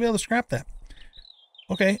 We should be able to scrap that.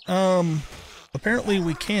 Okay, apparently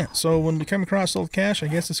we can't. So when we come across old cash, I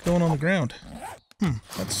guess it's going on the ground.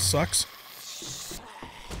 That sucks.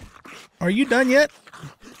 Are you done yet?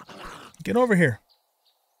 Get over here.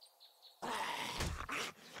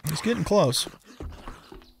 He's getting close.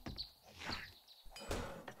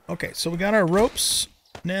 Okay, so we got our ropes.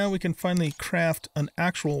 Now we can finally craft an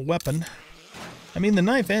actual weapon. I mean, the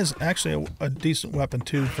knife is actually a decent weapon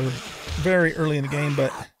too for very early in the game,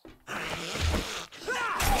 but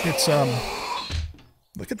it's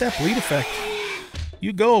look at that bleed effect.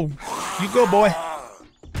 You go boy.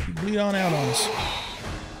 You bleed on out on us.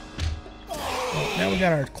 Well, now we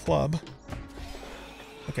got our club.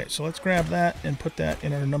 Okay, so let's grab that and put that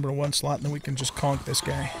in our number 1 slot, and then we can just conk this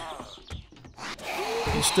guy.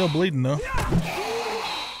 He's still bleeding though.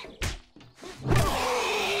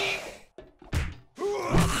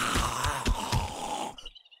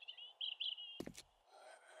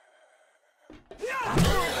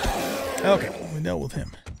 Okay, we dealt with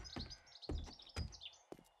him.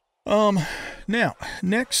 Now,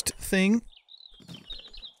 next thing...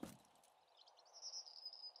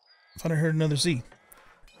 I thought I heard another Z.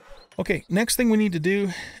 Okay, next thing we need to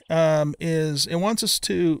do is it wants us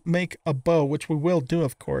to make a bow, which we will do,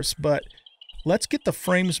 of course, but let's get the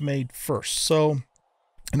frames made first. So,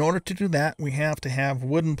 in order to do that, we have to have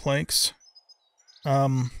wooden planks.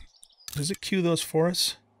 Does it queue those for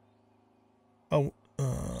us? Oh,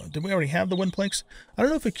 did we already have the wooden planks? I don't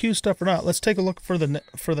know if it queues stuff or not. Let's take a look for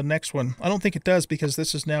the next one. I don't think it does because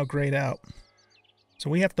this is now grayed out. So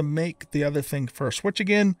we have to make the other thing first, which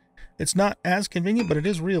again, it's not as convenient, but it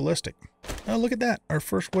is realistic. Oh, look at that, our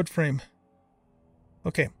first wood frame.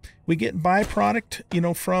 Okay, we get byproduct, you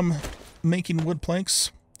know, from making wood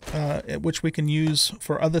planks, which we can use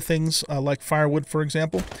for other things, like firewood, for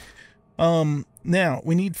example. Now,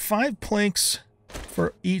 we need 5 planks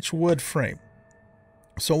for each wood frame.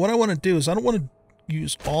 So what I want to do is I don't want to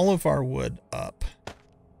use all of our wood up.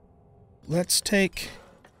 Let's take...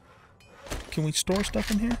 Can we store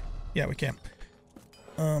stuff in here? Yeah, we can.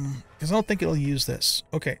 Because I don't think it'll use this.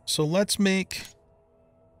 Okay, so let's make...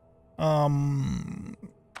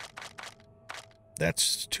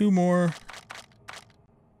 That's 2 more.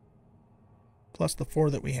 Plus the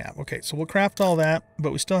 4 that we have. Okay, so we'll craft all that,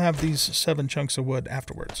 but we still have these 7 chunks of wood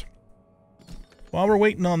afterwards. While we're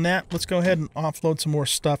waiting on that, let's go ahead and offload some more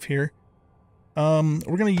stuff here. We're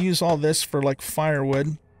going to use all this for like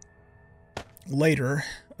firewood later.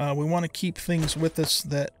 We want to keep things with us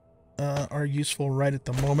that are useful right at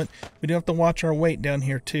the moment. We do have to watch our weight down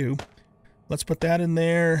here too. Let's put that in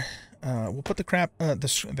there. We'll put the crap,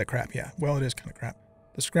 yeah. Well, it is kind of crap.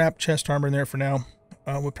 The scrap chest armor in there for now.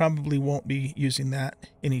 We probably won't be using that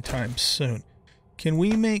anytime soon. Can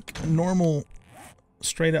we make normal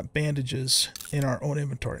straight up bandages in our own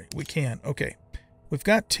inventory? We can. Okay. We've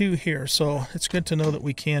got 2 here, so it's good to know that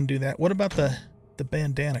we can do that. What about the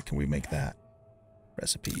bandana? Can we make that?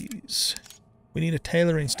 Recipes. We need a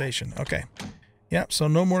tailoring station. Okay. Yep, so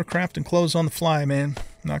no more crafting clothes on the fly, man.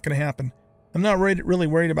 Not going to happen. I'm not really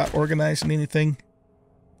worried about organizing anything.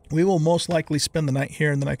 We will most likely spend the night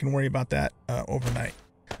here, and then I can worry about that overnight.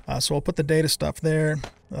 So I'll put the data stuff there.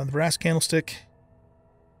 The brass candlestick.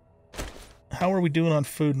 How are we doing on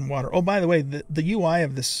food and water? Oh, by the way, the UI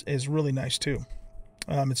of this is really nice too.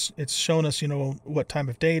 It's showing us, you know, what time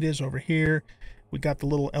of day it is over here. We got the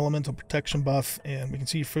little elemental protection buff, and we can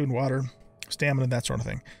see food and water, stamina, that sort of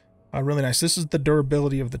thing. Really nice. This is the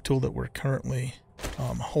durability of the tool that we're currently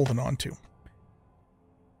holding on to.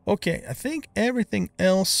 Okay, I think everything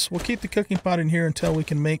else, we'll keep the cooking pot in here until we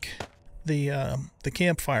can make the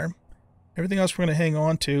campfire. Everything else we're going to hang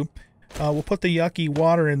on to. We'll put the yucky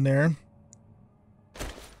water in there.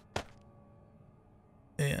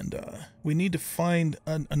 And we need to find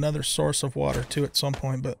another source of water too at some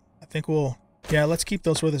point, but I think we'll, yeah, let's keep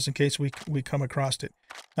those with us in case we come across it.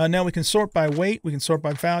 Now we can sort by weight, we can sort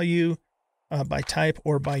by value, by type,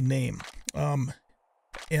 or by name.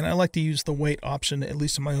 And I like to use the weight option, at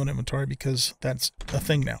least in my own inventory, because that's a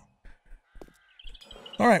thing now.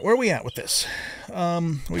 All right, where are we at with this?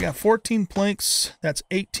 We got 14 planks, that's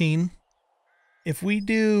 18. If we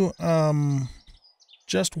do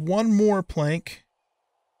just one more plank,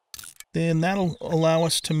 then that'll allow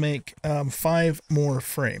us to make 5 more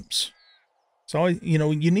frames. So, you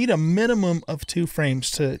know, you need a minimum of 2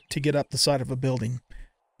 frames to get up the side of a building.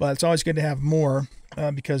 But it's always good to have more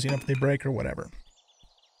because, you know, if they break or whatever.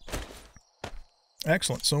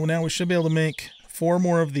 Excellent. So now we should be able to make 4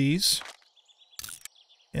 more of these.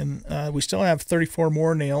 And we still have 34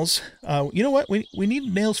 more nails. You know what? We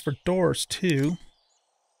need nails for doors, too.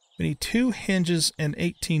 We need 2 hinges and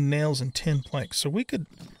 18 nails and 10 planks. So we could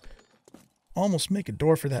almost make a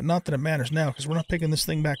door for that. Not that it matters now, because we're not picking this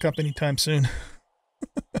thing back up anytime soon.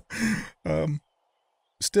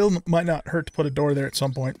 Still might not hurt to put a door there at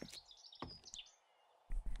some point.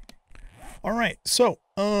 All right, so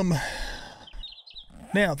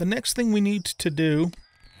now the next thing we need to do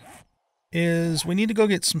is we need to go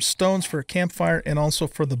get some stones for a campfire and also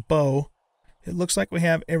for the bow. It looks like we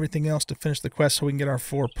have everything else to finish the quest so we can get our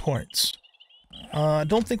 4 points. I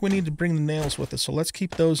don't think we need to bring the nails with us, so let's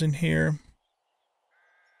keep those in here.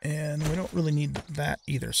 And we don't really need that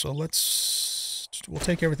either, so we'll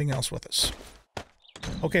take everything else with us.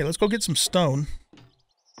 Okay, let's go get some stone.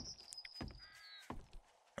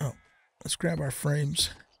 Oh, let's grab our frames.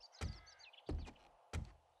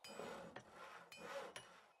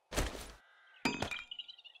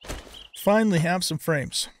 Finally have some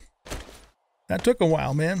frames. That took a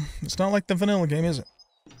while, man. It's not like the vanilla game, is it?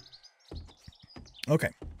 Okay.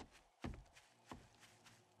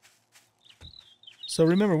 So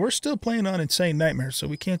remember, we're still playing on Insane Nightmares, so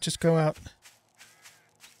we can't just go out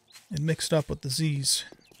and mix it up with the Z's.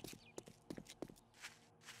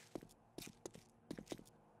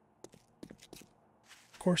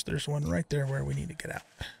 Of course, there's one right there where we need to get out.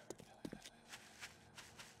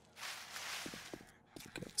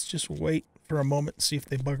 Okay, let's just wait for a moment and see if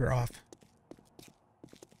they bugger off.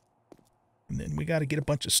 And then we got to get a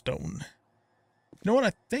bunch of stone. You know what?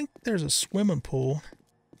 I think there's a swimming pool.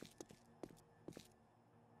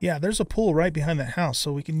 Yeah, there's a pool right behind that house,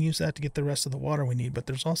 so we can use that to get the rest of the water we need, but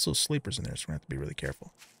there's also sleepers in there, so we're going to have to be really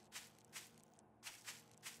careful.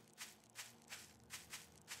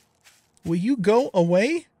 Will you go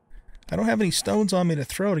away? I don't have any stones on me to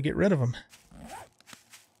throw to get rid of them.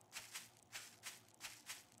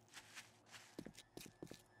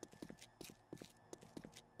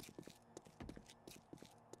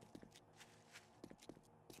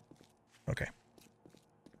 Okay.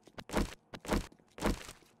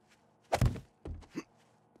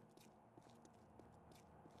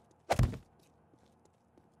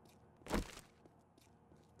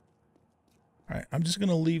 Alright, I'm just going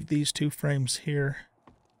to leave these 2 frames here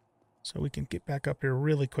so we can get back up here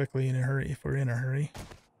really quickly in a hurry if we're in a hurry.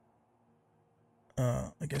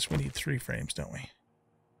 I guess we need 3 frames, don't we?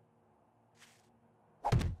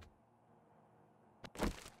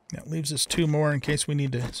 That leaves us 2 more in case we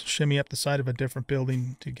need to shimmy up the side of a different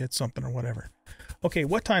building to get something or whatever. Okay,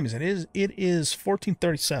 what time is it? It is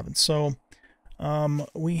 14:37, so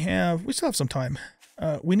we still have some time.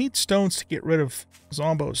 We need stones to get rid of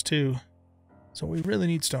zombos too. So we really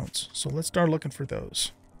need stones. So let's start looking for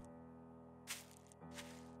those.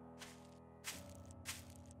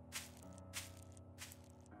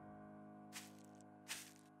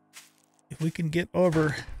 If we can get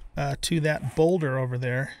over to that boulder over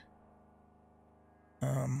there,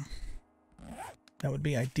 that would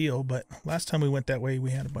be ideal. But last time we went that way,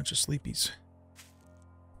 we had a bunch of sleepies.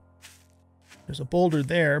 There's a boulder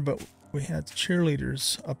there, but we had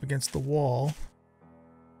cheerleaders up against the wall.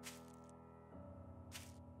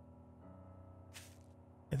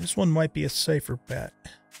 Yeah, this one might be a safer bet,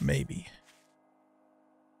 maybe.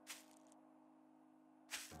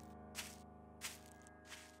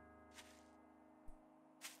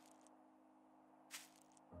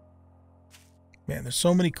 Man, there's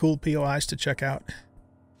so many cool POIs to check out.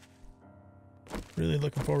 Really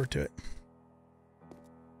looking forward to it.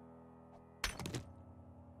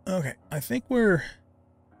 Okay, I think we're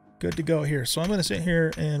good to go here. So I'm going to sit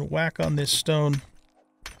here and whack on this stone.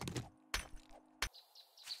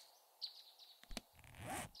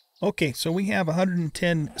 Okay, so we have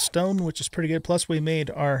 110 stone, which is pretty good. Plus we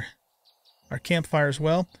made our campfire as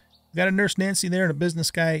well. We got a Nurse Nancy there and a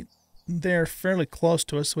business guy there fairly close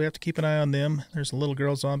to us, so we have to keep an eye on them. There's a little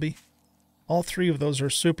girl zombie. All three of those are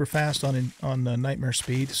super fast on nightmare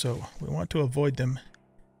speed, so we want to avoid them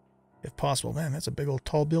if possible. Man, that's a big old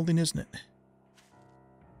tall building, isn't it?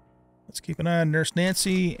 Let's keep an eye on Nurse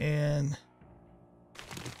Nancy and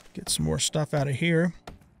get some more stuff out of here.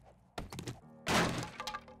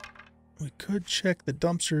 We could check the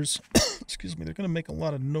dumpsters. Excuse me, they're going to make a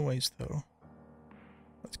lot of noise, though.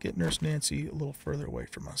 Let's get Nurse Nancy a little further away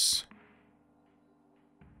from us.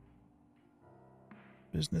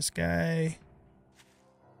 Business guy.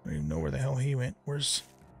 I don't even know where the hell he went. Where's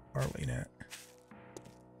Arlene at?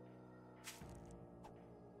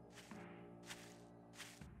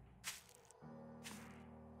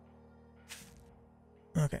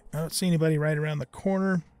 Okay, I don't see anybody right around the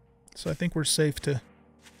corner, so I think we're safe to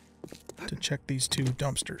check these two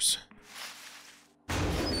dumpsters.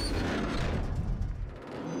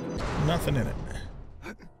 Nothing in it.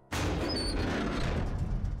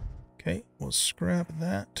 Okay, we'll scrap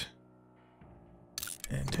that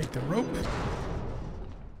and take the rope.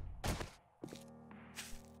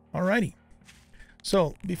 Alrighty.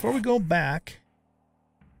 So before we go back,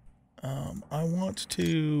 I want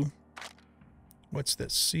to... What's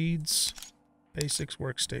this? Seeds, basics,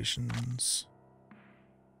 workstations.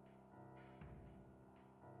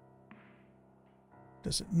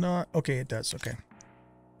 Does it not? Okay, it does. Okay.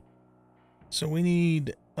 So we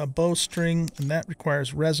need a bowstring, and that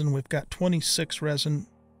requires resin. We've got 26 resin.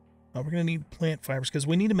 We're going to need plant fibers because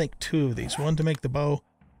we need to make 2 of these. One to make the bow,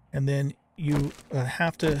 and then you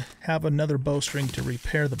have to have another bowstring to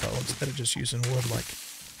repair the bow instead of just using wood like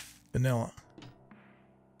vanilla.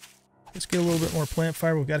 Let's get a little bit more plant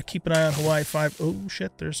fiber. We've got to keep an eye on Hawaii 5. Oh,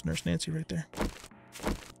 shit. There's Nurse Nancy right there.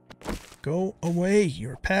 Go away.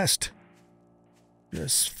 You're a pest. You're a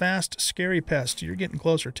fast, scary pest. You're getting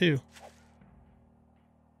closer, too.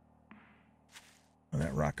 Oh,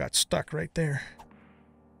 that rock got stuck right there.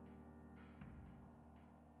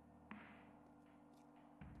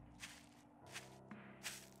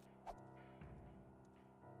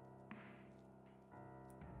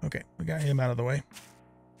 Okay, we got him out of the way.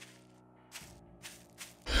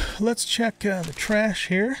 Let's check the trash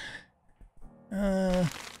here.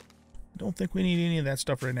 Don't think we need any of that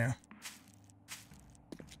stuff right now.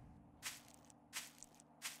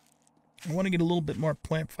 I want to get a little bit more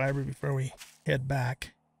plant fiber before we head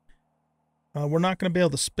back. We're not going to be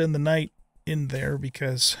able to spend the night in there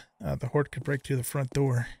because the horde could break through the front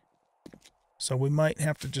door. So we might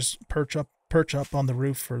have to just perch up on the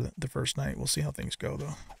roof for the first night. We'll see how things go,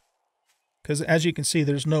 though. Because as you can see,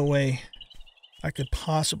 there's no way I could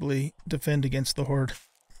possibly defend against the horde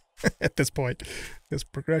at this point. This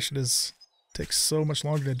progression takes so much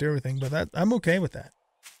longer to do everything, but I'm okay with that.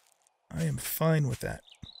 I am fine with that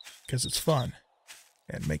because it's fun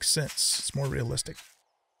and makes sense. It's more realistic,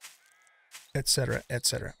 etc.,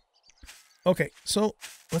 etc. Okay, so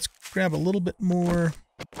let's grab a little bit more.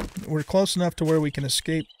 We're close enough to where we can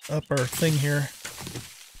escape up our thing here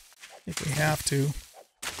if we have to.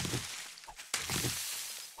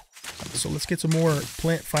 So let's get some more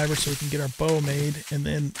plant fiber so we can get our bow made, and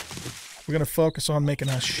then we're going to focus on making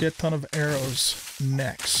a shit ton of arrows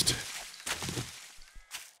next.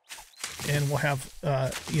 And we'll have,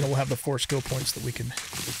 we'll have the 4 skill points that we can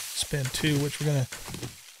spend too, which we're going to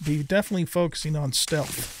be definitely focusing on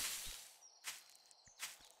stealth.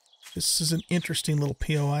 This is an interesting little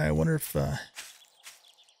POI. I wonder if that's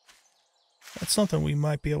something we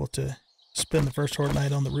might be able to spend the first horde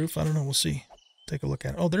night on the roof. I don't know. We'll see. Take a look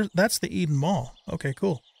at it. Oh, that's the Eden Mall. Okay,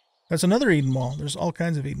 cool. That's another Eden Mall. There's all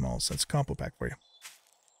kinds of Eden Malls. That's Compo Pack for you.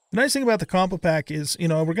 The nice thing about the Compo Pack is,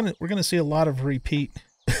 we're gonna see a lot of repeat.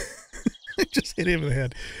 Just hit him in the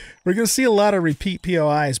head. We're gonna see a lot of repeat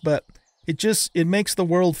POIs, but it makes the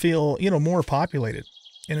world feel more populated,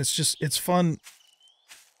 and it's fun.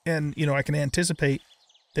 And I can anticipate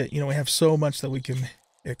that we have so much that we can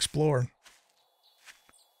explore.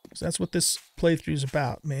 So that's what this playthrough is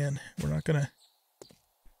about, man. We're not gonna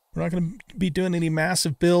be doing any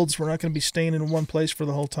massive builds. We're not gonna be staying in one place for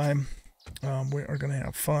the whole time. We are gonna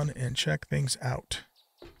have fun and check things out.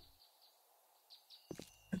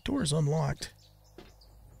 The door is unlocked.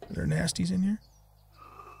 Are there nasties in here?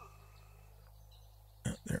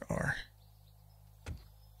 Oh, there are.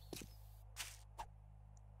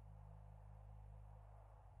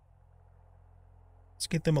 Let's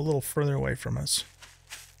get them a little further away from us.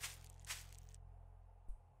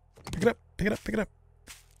 Pick it up, pick it up, pick it up.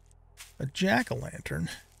 A jack-o'-lantern.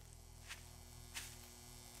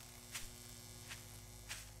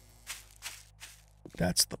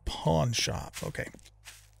 That's the pawn shop. Okay.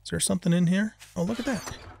 Is there something in here? Oh, look at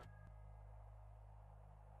that.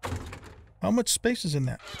 How much space is in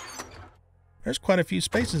that? There's quite a few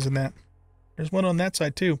spaces in that. There's one on that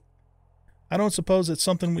side too. I don't suppose it's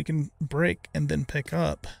something we can break and then pick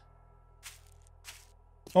up.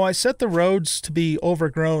 Oh, I set the roads to be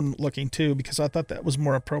overgrown looking too because I thought that was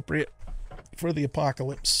more appropriate for the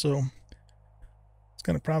apocalypse. So it's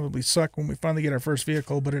going to probably suck when we finally get our first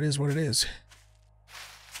vehicle, but it is what it is.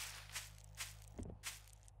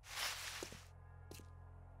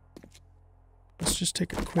 Let's just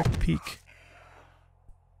take a quick peek.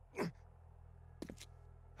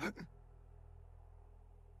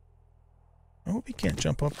 I hope he can't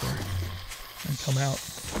jump up there and come out.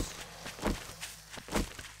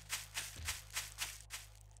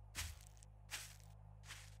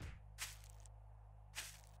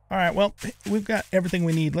 All right, well, we've got everything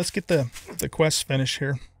we need. Let's get the quest finished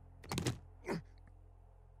here.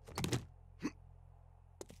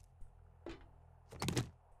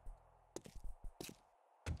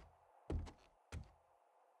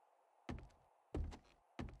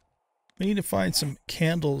 We need to find some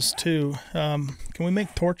candles too. Can we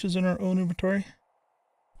make torches in our own inventory?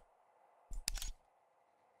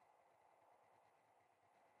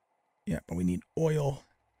 Yeah, but we need oil.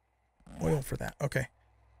 Oil for that. Okay.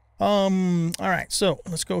 All right, so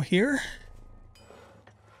let's go here.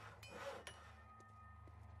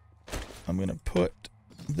 I'm gonna put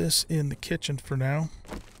this in the kitchen for now.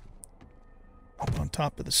 Up on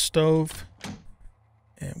top of the stove.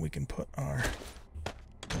 And we can put our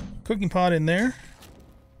cooking pot in there.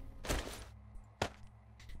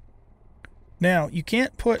 Now, you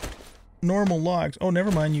can't put normal logs. Oh,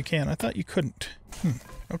 never mind, you can. I thought you couldn't.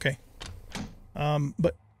 Okay.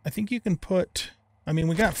 But I think you can put... I mean,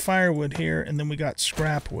 we got firewood here, and then we got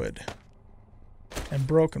scrap wood. And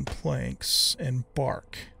broken planks and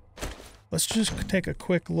bark. Let's just take a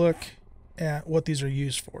quick look at what these are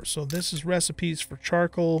used for. So this is recipes for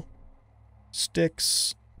charcoal,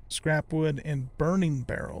 sticks, scrap wood, and burning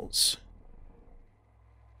barrels.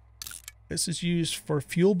 This is used for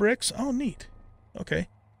fuel bricks. Oh, neat. Okay.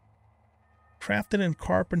 Crafted in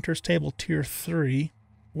Carpenter's Table Tier 3.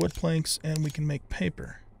 Wood planks, and we can make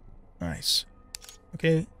paper. Nice.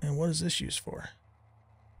 Okay, and what is this used for?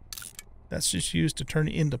 That's just used to turn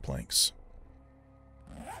into planks.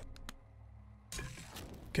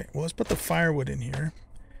 Okay, well, let's put the firewood in here.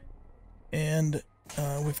 And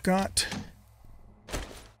we've got...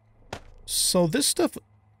 So this stuff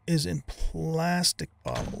is in plastic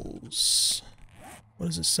bottles. What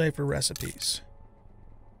does it say for recipes?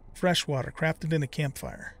 Fresh water, crafted in a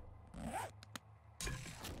campfire.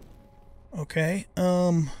 Okay,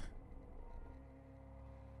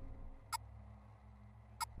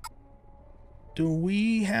 do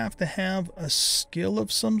we have to have a skill of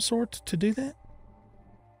some sort to do that?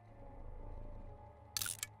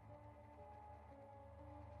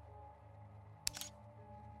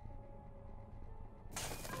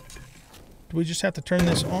 Do we just have to turn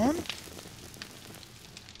this on?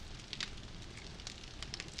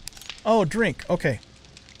 Oh, drink. Okay.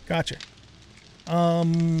 Gotcha.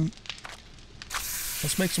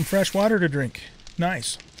 Let's make some fresh water to drink.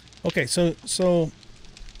 Nice. Okay, so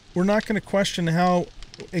we're not going to question how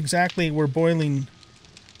exactly we're boiling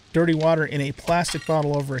dirty water in a plastic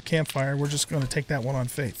bottle over a campfire. We're just going to take that one on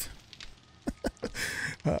faith.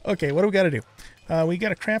 Okay, what do we got to do? We got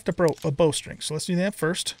to craft a bowstring. So let's do that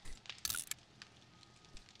first.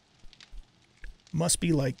 Must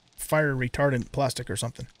be like fire retardant plastic or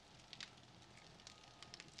something.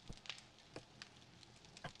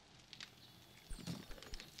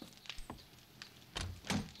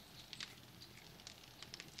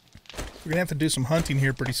 We're gonna have to do some hunting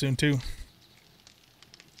here pretty soon too.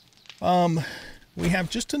 We have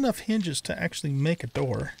just enough hinges to actually make a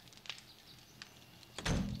door.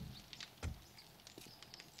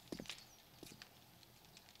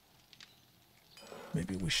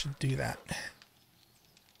 Maybe we should do that.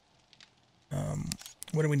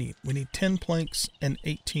 What do we need? We need 10 planks and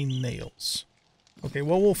 18 nails. Okay,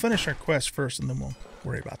 well, we'll finish our quest first and then we'll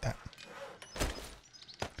worry about that.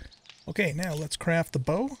 Okay, now let's craft the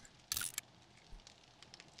bow.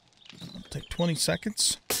 It'll take 20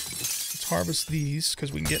 seconds. Let's harvest these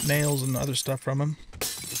because we can get nails and other stuff from them.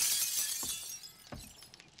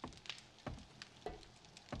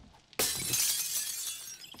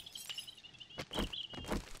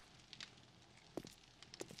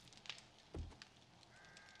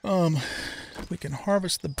 We can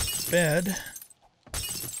harvest the bed.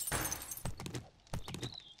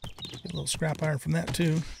 Get a little scrap iron from that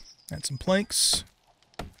too. Add some planks.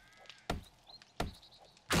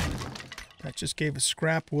 That just gave us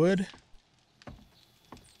scrap wood.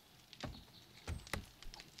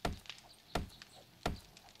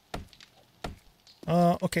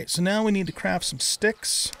 Okay, so now we need to craft some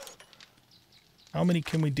sticks. How many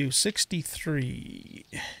can we do? 63.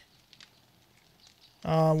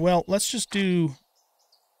 Well, let's just do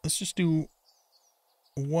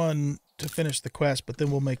one to finish the quest, but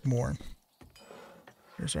then we'll make more.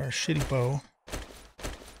 Here's our shitty bow.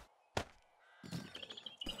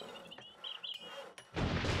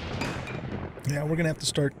 Yeah, we're gonna have to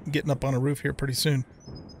start getting up on a roof here pretty soon.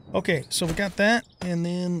 Okay, so we got that, and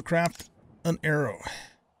then craft an arrow.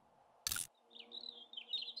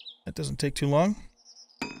 That doesn't take too long.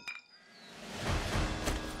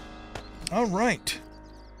 All right.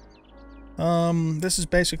 This is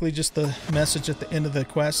basically just the message at the end of the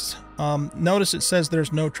quest. Notice it says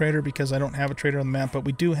there's no trader because I don't have a trader on the map, but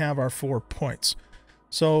we do have our 4 points.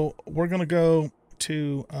 So we're going to go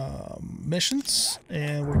to missions,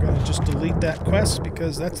 and we're going to just delete that quest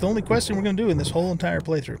because that's the only question we're going to do in this whole entire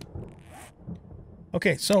playthrough.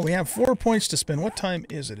 Okay, so we have 4 points to spend. What time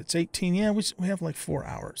is it? It's 18. Yeah, we have like 4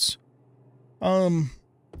 hours. We're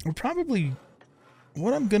probably...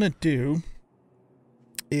 What I'm going to do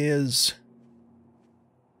is...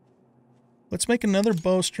 Let's make another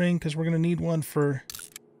bowstring because we're going to need one for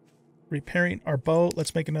repairing our bow.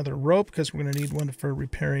 Let's make another rope because we're going to need one for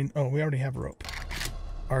repairing... Oh, we already have a rope.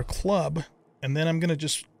 Our club. And then I'm going to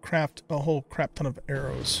just craft a whole crap ton of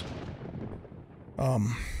arrows.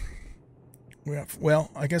 We have,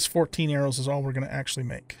 well, I guess 14 arrows is all we're going to actually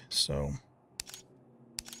make. So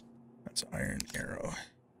that's iron arrow.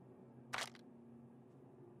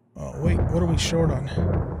 Oh, wait, what are we short on?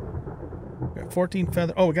 We got 14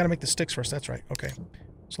 feather. Oh, we got to make the sticks first. That's right. Okay.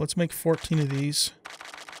 So let's make 14 of these.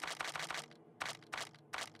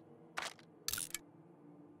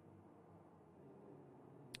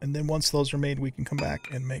 And then once those are made, we can come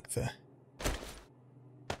back and make the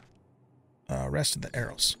rest of the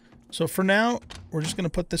arrows. So for now, we're just going to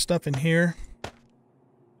put this stuff in here.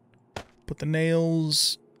 Put the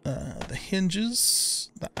nails, the hinges,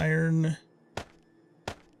 the iron.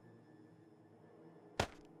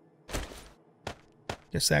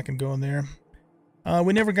 Guess that can go in there.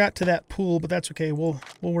 We never got to that pool, but that's okay. We'll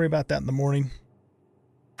worry about that in the morning.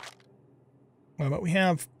 But we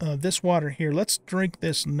have this water here. Let's drink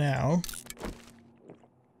this now.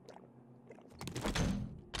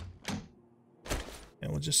 And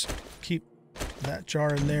we'll just keep that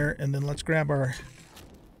jar in there. And then let's grab our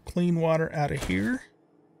clean water out of here.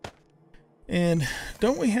 And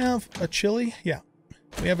don't we have a chili? Yeah.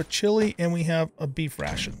 We have a chili and we have a beef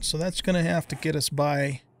ration. So that's going to have to get us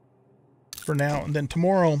by for now. And then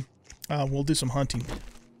tomorrow we'll do some hunting.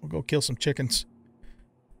 We'll go kill some chickens.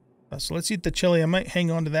 So let's eat the chili. I might hang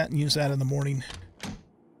on to that and use that in the morning.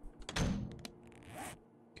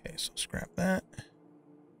 Okay, so scrap that.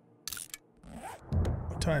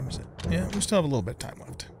 What time is it? Yeah, we still have a little bit of time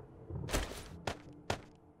left.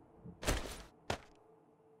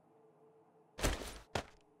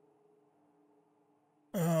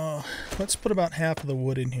 Let's put about half of the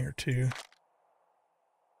wood in here too.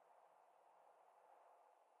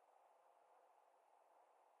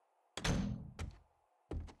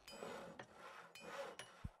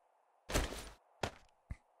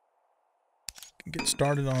 Get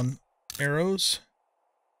started on arrows.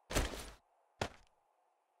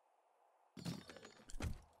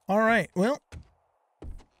 All right, well,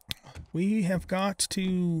 we have got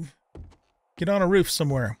to get on a roof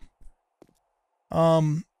somewhere.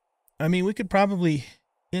 I mean, we could probably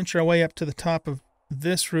inch our way up to the top of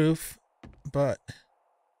this roof, but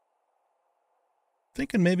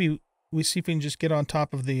thinking maybe we see if we can just get on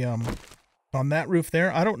top of the, on that roof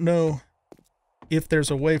there. I don't know if there's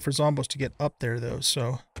a way for Zombos to get up there, though,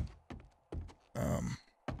 so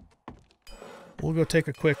we'll go take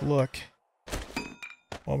a quick look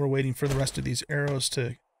while we're waiting for the rest of these arrows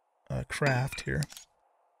to craft here.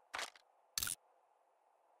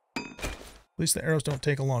 At least the arrows don't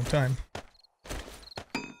take a long time.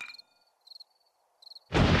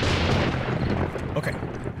 Okay,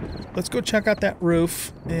 let's go check out that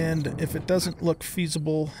roof, and if it doesn't look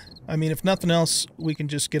feasible, I mean, if nothing else, we can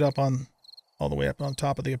just get up on all the way up on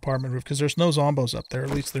top of the apartment roof, because there's no Zombos up there,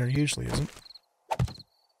 at least there usually isn't.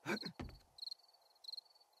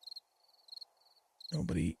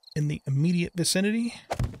 Nobody in the immediate vicinity.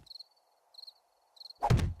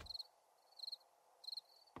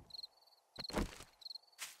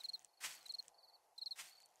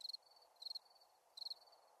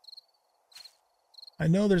 I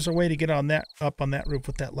know there's a way to get on that, up on that roof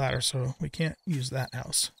with that ladder, so we can't use that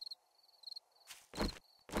house.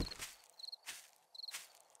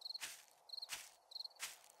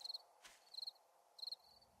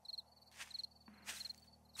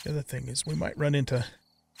 The other thing is we might run into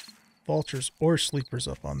vultures or sleepers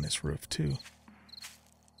up on this roof too.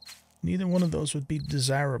 Neither one of those would be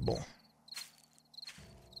desirable.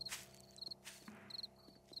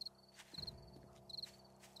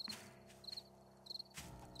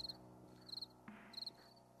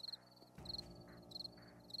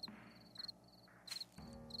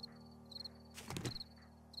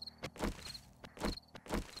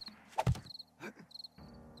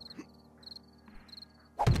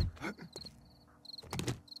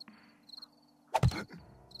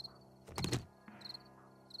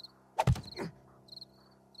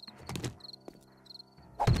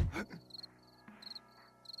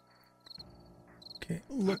 Okay,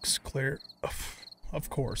 looks clear. Of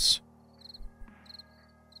course.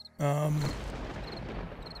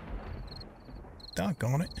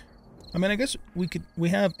 Doggone it. I mean, I guess we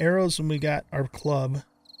have arrows and we got our club.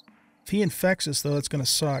 If he infects us, though, it's gonna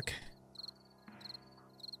suck.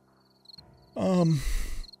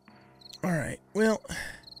 Alright, well,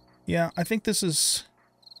 yeah, I think this is...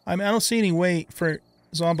 I mean, I don't see any way for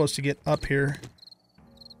Zombos to get up here.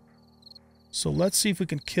 So let's see if we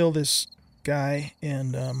can kill this guy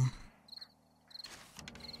and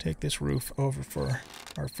take this roof over for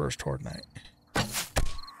our first Horde Night.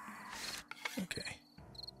 Okay.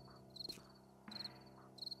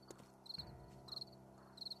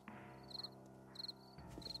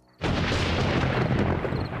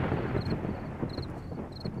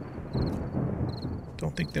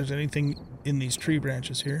 Don't think there's anything in these tree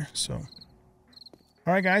branches here, so...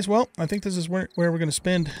 Alright guys, well, I think this is where we're going to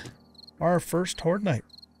spend our first Horde Night.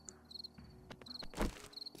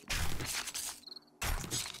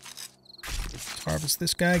 Harvest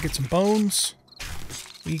this guy, get some bones.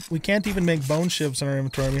 We can't even make bone shivs in our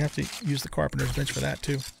inventory. We have to use the carpenter's bench for that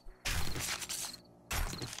too.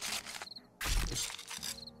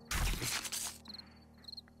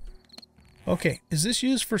 Okay, is this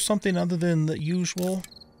used for something other than the usual?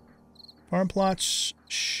 Farm plots,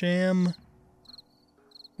 sham,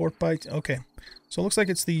 fort bite. Okay, so it looks like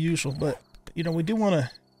it's the usual, but you know, we do want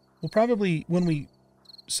to... We'll probably, when we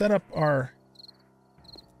set up our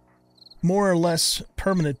more or less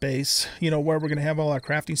permanent base, you know, where we're going to have all our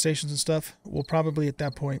crafting stations and stuff, we'll probably at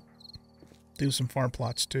that point do some farm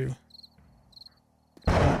plots too.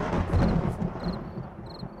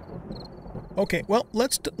 Okay, well,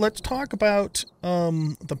 let's talk about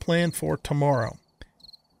the plan for tomorrow.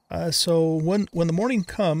 So when the morning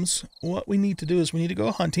comes, what we need to do is we need to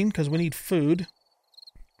go hunting because we need food,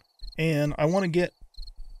 and I want to get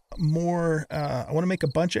more. I want to make a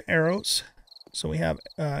bunch of arrows. So we have,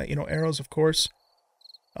 you know, arrows, of course.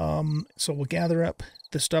 So we'll gather up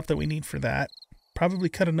the stuff that we need for that. Probably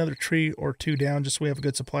cut another tree or two down just so we have a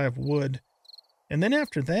good supply of wood. And then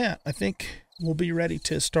after that, I think we'll be ready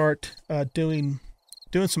to start doing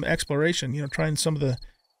some exploration. You know, trying some of the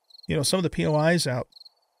POIs out.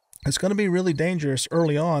 It's going to be really dangerous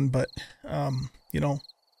early on, but you know,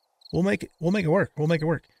 we'll make it work. We'll make it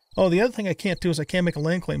work. Oh, the other thing I can't do is I can't make a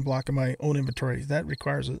land claim block in my own inventory. That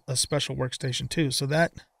requires a special workstation too. So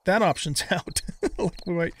that option's out.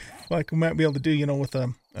 like we might be able to do, you know, with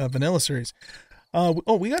a vanilla series. Oh,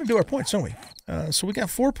 we got to do our points, don't we? So we got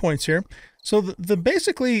 4 points here. So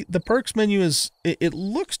basically the perks menu is, it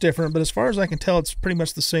looks different, but as far as I can tell, it's pretty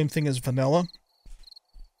much the same thing as vanilla.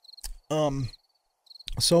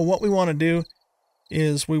 So what we want to do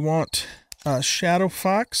is we want Shadow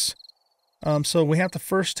Fox. So we have to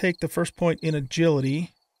first take the first point in agility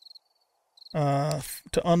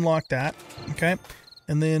to unlock that, okay?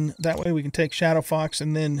 And then that way we can take Shadow Fox,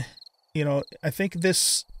 and then, you know, I think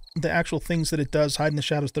the actual things that it does: hide in the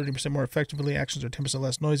shadows 30% more effectively, actions are 10%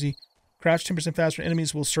 less noisy, crouch 10% faster,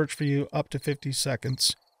 enemies will search for you up to 50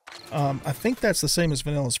 seconds. I think that's the same as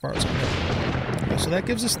vanilla as far as I know. Okay, so that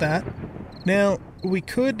gives us that. Now,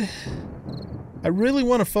 I really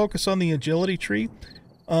want to focus on the agility tree.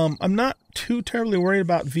 I'm not too terribly worried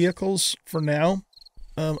about vehicles for now.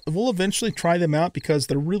 We'll eventually try them out because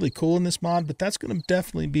they're really cool in this mod, but that's going to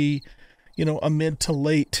definitely be, you know, a mid to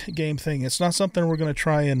late game thing. It's not something we're going to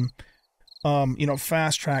try and, you know,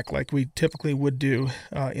 fast track like we typically would do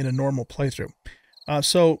in a normal playthrough.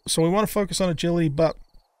 So we want to focus on agility, but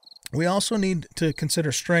we also need to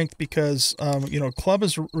consider strength because, you know, club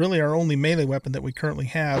is really our only melee weapon that we currently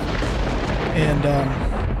have.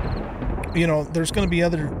 And, you know, there's going to be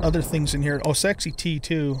other things in here. Oh, Sexy T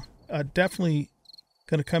too. Definitely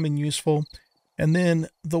going to come in useful. And then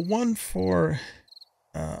the one for,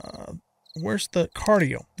 where's the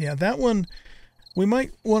cardio? Yeah, that one, we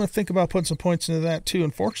might want to think about putting some points into that too.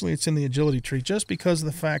 Unfortunately, it's in the agility tree just because of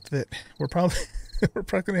the fact that we're probably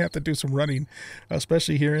going to have to do some running,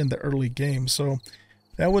 especially here in the early game. So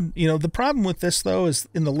that would, you know, the problem with this though is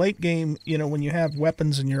in the late game, you know, when you have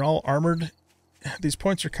weapons and you're all armored, these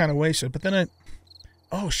points are kind of wasted. But then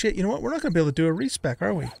oh shit, you know what? We're not going to be able to do a respec,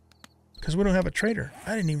 are we? Because we don't have a trader.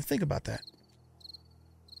 I didn't even think about that.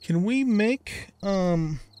 Can we make,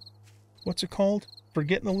 what's it called?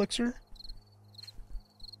 Forget an elixir?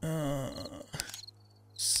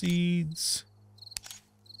 Seeds.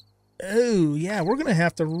 Oh, yeah, we're going to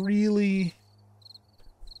have to really...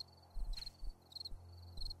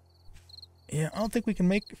 Yeah, I don't think we can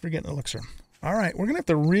make Forget an elixir. All right, we're going to have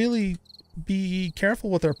to really be careful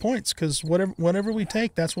with our points, because whatever we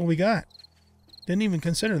take, that's what we got. Didn't even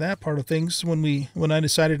consider that part of things when I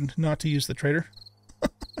decided not to use the trader.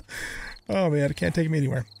 Oh man, I can't take me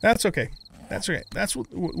anywhere. That's okay. That's okay. That's what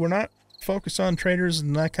we're not focused on traders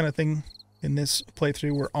and that kind of thing in this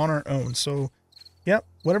playthrough. We're on our own. So, yep,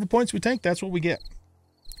 whatever points we take, that's what we get.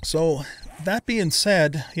 So, that being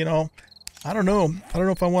said, you know, I don't know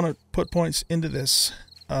if I want to put points into this.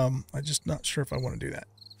 I'm just not sure if I want to do that.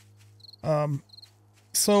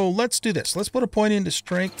 So let's do this. Let's put a point into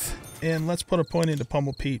strength, and let's put a point into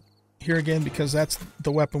Pummel Pete here again, because that's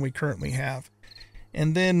the weapon we currently have.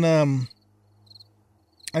 And then,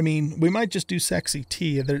 I mean, we might just do Sexy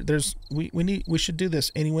T. We should do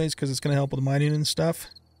this anyways, because it's going to help with mining and stuff,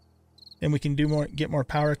 and we can do get more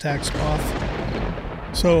power attacks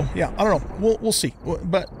off. So yeah, I don't know. We'll see.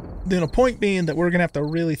 But the point being that we're going to have to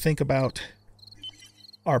really think about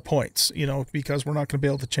our points, you know, because we're not going to be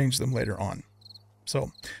able to change them later on.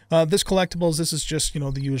 So this collectibles, this is just, you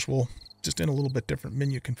know, the usual, just in a little bit different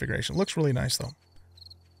menu configuration. Looks really nice though.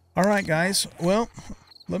 All right, guys. Well,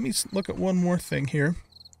 let me look at one more thing here.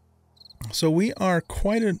 So we're a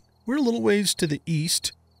little ways to the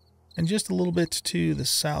east and just a little bit to the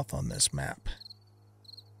south on this map.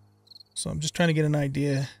 So I'm just trying to get an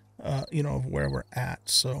idea, you know, of where we're at.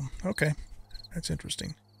 So, okay, that's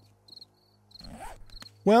interesting.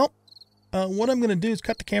 Well, what I'm going to do is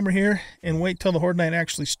cut the camera here and wait till the Horde Night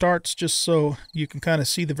actually starts, just so you can kind of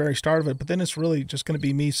see the very start of it. But then it's really just going to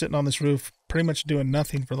be me sitting on this roof, pretty much doing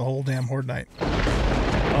nothing for the whole damn Horde Night.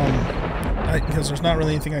 Because there's not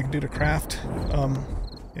really anything I can do to craft,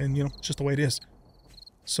 and, you know, it's just the way it is.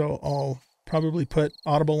 So I'll probably put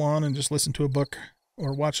Audible on and just listen to a book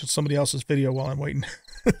or watch somebody else's video while I'm waiting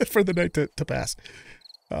for the night to pass.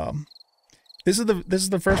 This is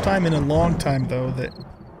the first time in a long time, though, that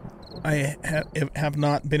I have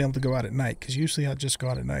not been able to go out at night, because usually I'll just go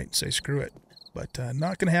out at night and say screw it. But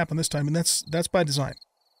not going to happen this time, and that's by design.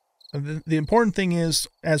 The important thing is,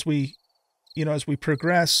 as we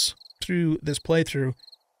progress through this playthrough,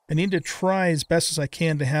 I need to try as best as I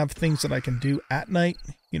can to have things that I can do at night,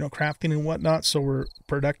 you know, crafting and whatnot, so we're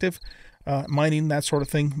productive, mining, that sort of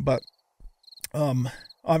thing. But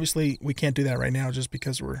obviously we can't do that right now, just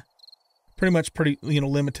because we're pretty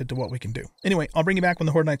limited to what we can do. Anyway, I'll bring you back when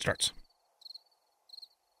the Horde Night starts.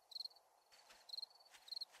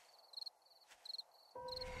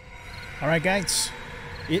 All right, guys,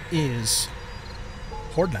 it is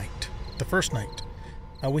Horde Night, the first night.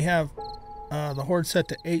 We have the Horde set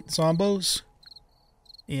to 8 zombos,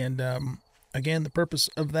 and again, the purpose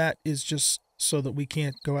of that is just so that we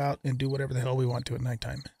can't go out and do whatever the hell we want to at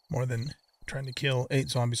nighttime, more than trying to kill 8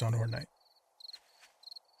 zombies on Horde Night.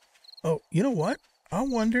 Oh, you know what? I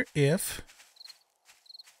wonder if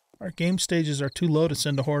our game stages are too low to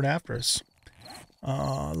send a horde after us.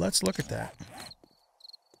 Let's look at that.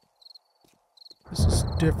 This is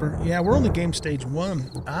different. Yeah, we're only game stage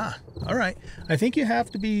 1. Ah, all right. I think you have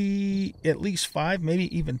to be at least 5,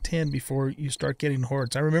 maybe even 10 before you start getting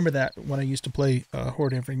hordes. I remember that when I used to play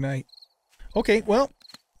Horde every night. Okay, well,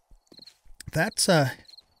 that's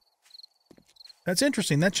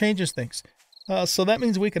interesting. That changes things. So that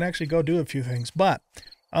means we can actually go do a few things. But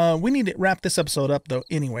we need to wrap this episode up, though,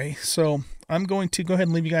 anyway. So I'm going to go ahead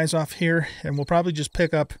and leave you guys off here, and we'll probably just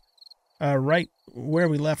pick up right where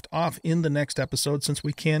we left off in the next episode, since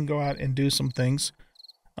we can go out and do some things.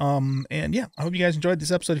 And yeah, I hope you guys enjoyed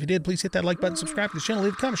this episode. If you did, please hit that like button, subscribe to the channel,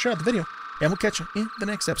 leave a comment, share out the video, and we'll catch you in the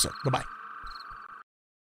next episode. Bye-bye.